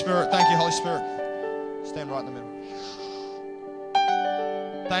 Holy Spirit. Thank you, Holy Spirit. Stand right in the middle.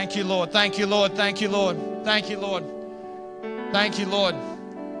 Thank you, Lord. Thank you, Lord. Thank you, Lord. Thank you, Lord. Thank you, Lord.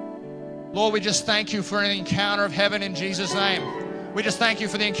 Lord, we just thank you for an encounter of heaven in Jesus' name. We just thank you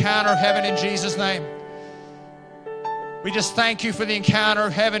for the encounter of heaven in Jesus' name. We just thank you for the encounter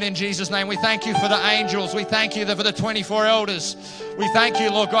of heaven in Jesus' name. We thank you for the angels. We thank you for the 24 elders. We thank you,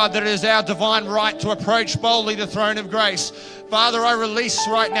 Lord God, that it is our divine right to approach boldly the throne of grace. Father, I release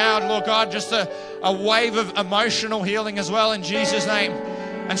right now, Lord God, just a wave of emotional healing as well in Jesus' name,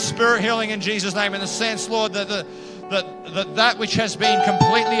 and spirit healing in Jesus' name, in the sense, Lord, that which has been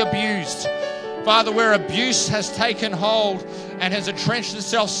completely abused. Father, where abuse has taken hold and has entrenched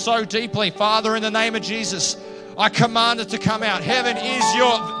itself so deeply, Father, in the name of Jesus, I command it to come out. Heaven is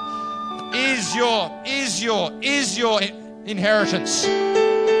your inheritance.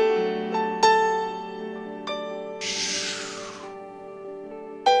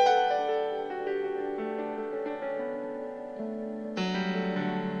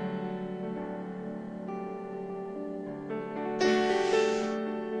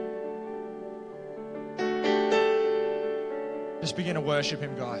 Just begin to worship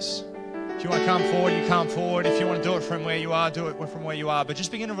Him, guys. If you want to come forward, you come forward. If you want to do it from where you are, do it from where you are. But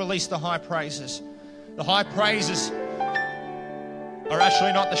just begin to release the high praises. The high praises are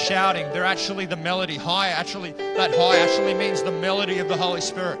actually not the shouting. They're actually the melody. That high actually means the melody of the Holy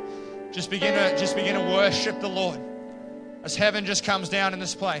Spirit. Just begin to worship the Lord as heaven just comes down in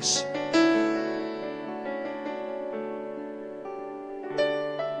this place.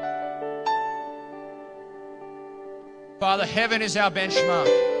 Father, heaven is our benchmark.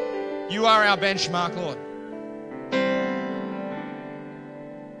 You are our benchmark, Lord.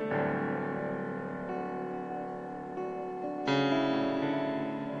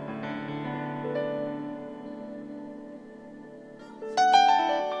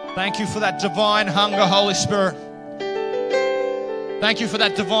 Thank you for that divine hunger, Holy Spirit. Thank you for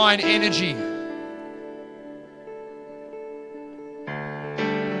that divine energy.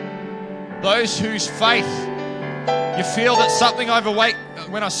 Those whose faith, you feel that something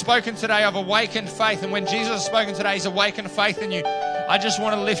when I've spoken today, I've awakened faith. And when Jesus has spoken today, He's awakened faith in you. I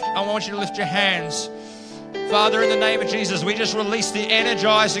want you to lift your hands. Father, in the name of Jesus, we just release the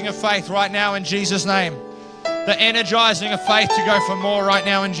energizing of faith right now in Jesus' name. The energizing of faith to go for more right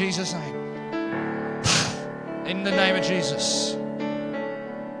now in Jesus' name. In the name of Jesus.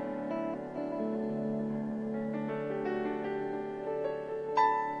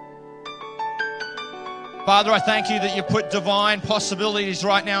 Father, I thank you that you put divine possibilities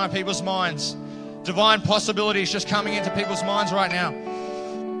right now in people's minds. Divine possibilities just coming into people's minds right now.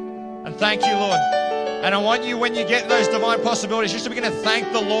 And thank you, Lord. And I want you, when you get those divine possibilities, just to begin to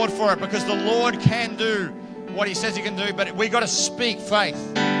thank the Lord for it, because the Lord can do what He says He can do, but we got to speak faith.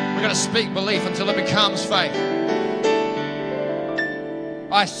 We got to speak belief until it becomes faith.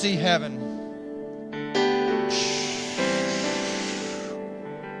 I see heaven.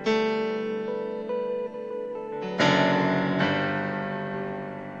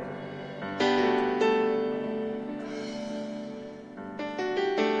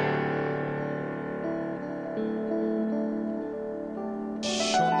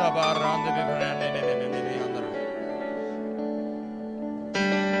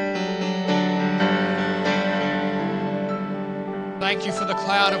 Thank you for the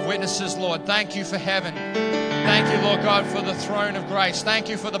cloud of witnesses, Lord. Thank you for heaven. Thank you, Lord God, for the throne of grace. Thank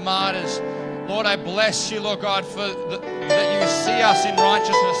you for the martyrs. Lord, I bless you, Lord God, that you see us in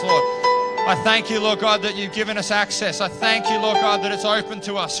righteousness, Lord. I thank you, Lord God, that you've given us access. I thank you, Lord God, that it's open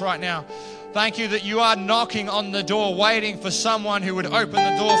to us right now. Thank you that you are knocking on the door, waiting for someone who would open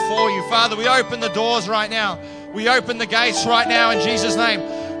the door for you. Father, we open the doors right now. We open the gates right now in Jesus'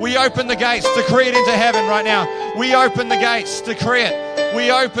 name. We open the gates, decree it into heaven right now. We open the gates, decree it.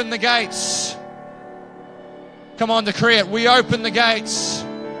 We open the gates. Come on, decree it. We open the gates.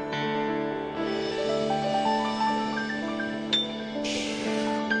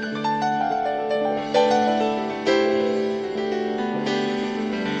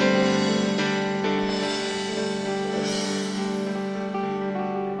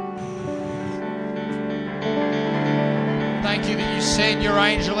 Send your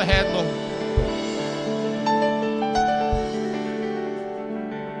angel ahead, Lord.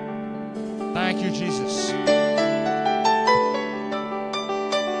 Thank you, Jesus.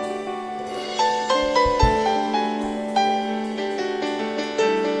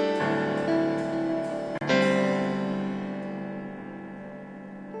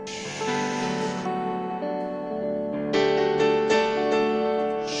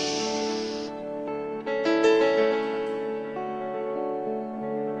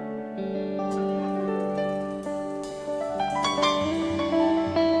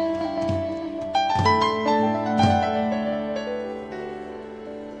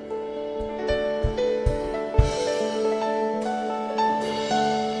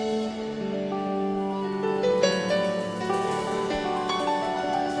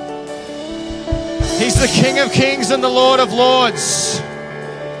 He's the King of Kings and the Lord of Lords.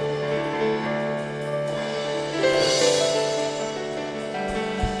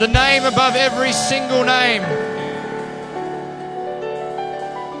 The name above every single name.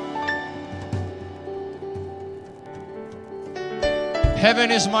 Heaven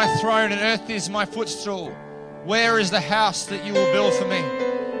is my throne and earth is my footstool. Where is the house that you will build for me?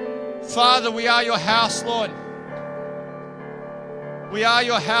 Father, we are your house, Lord. We are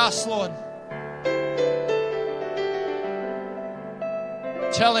your house, Lord.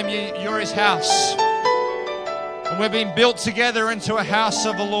 Tell him you're his house. And we're being built together into a house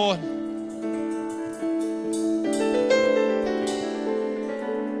of the Lord.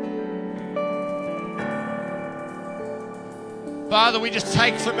 Father, we just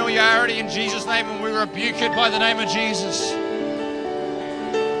take familiarity in Jesus' name and we rebuke it by the name of Jesus.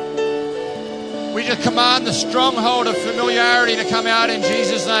 We just command the stronghold of familiarity to come out in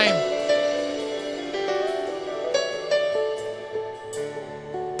Jesus' name.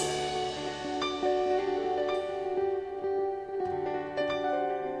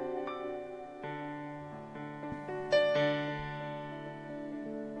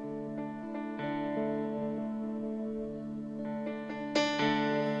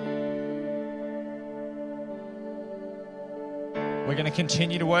 We're going to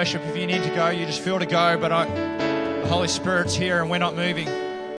continue to worship. If you need to go, you just feel to go, but the Holy Spirit's here and we're not moving.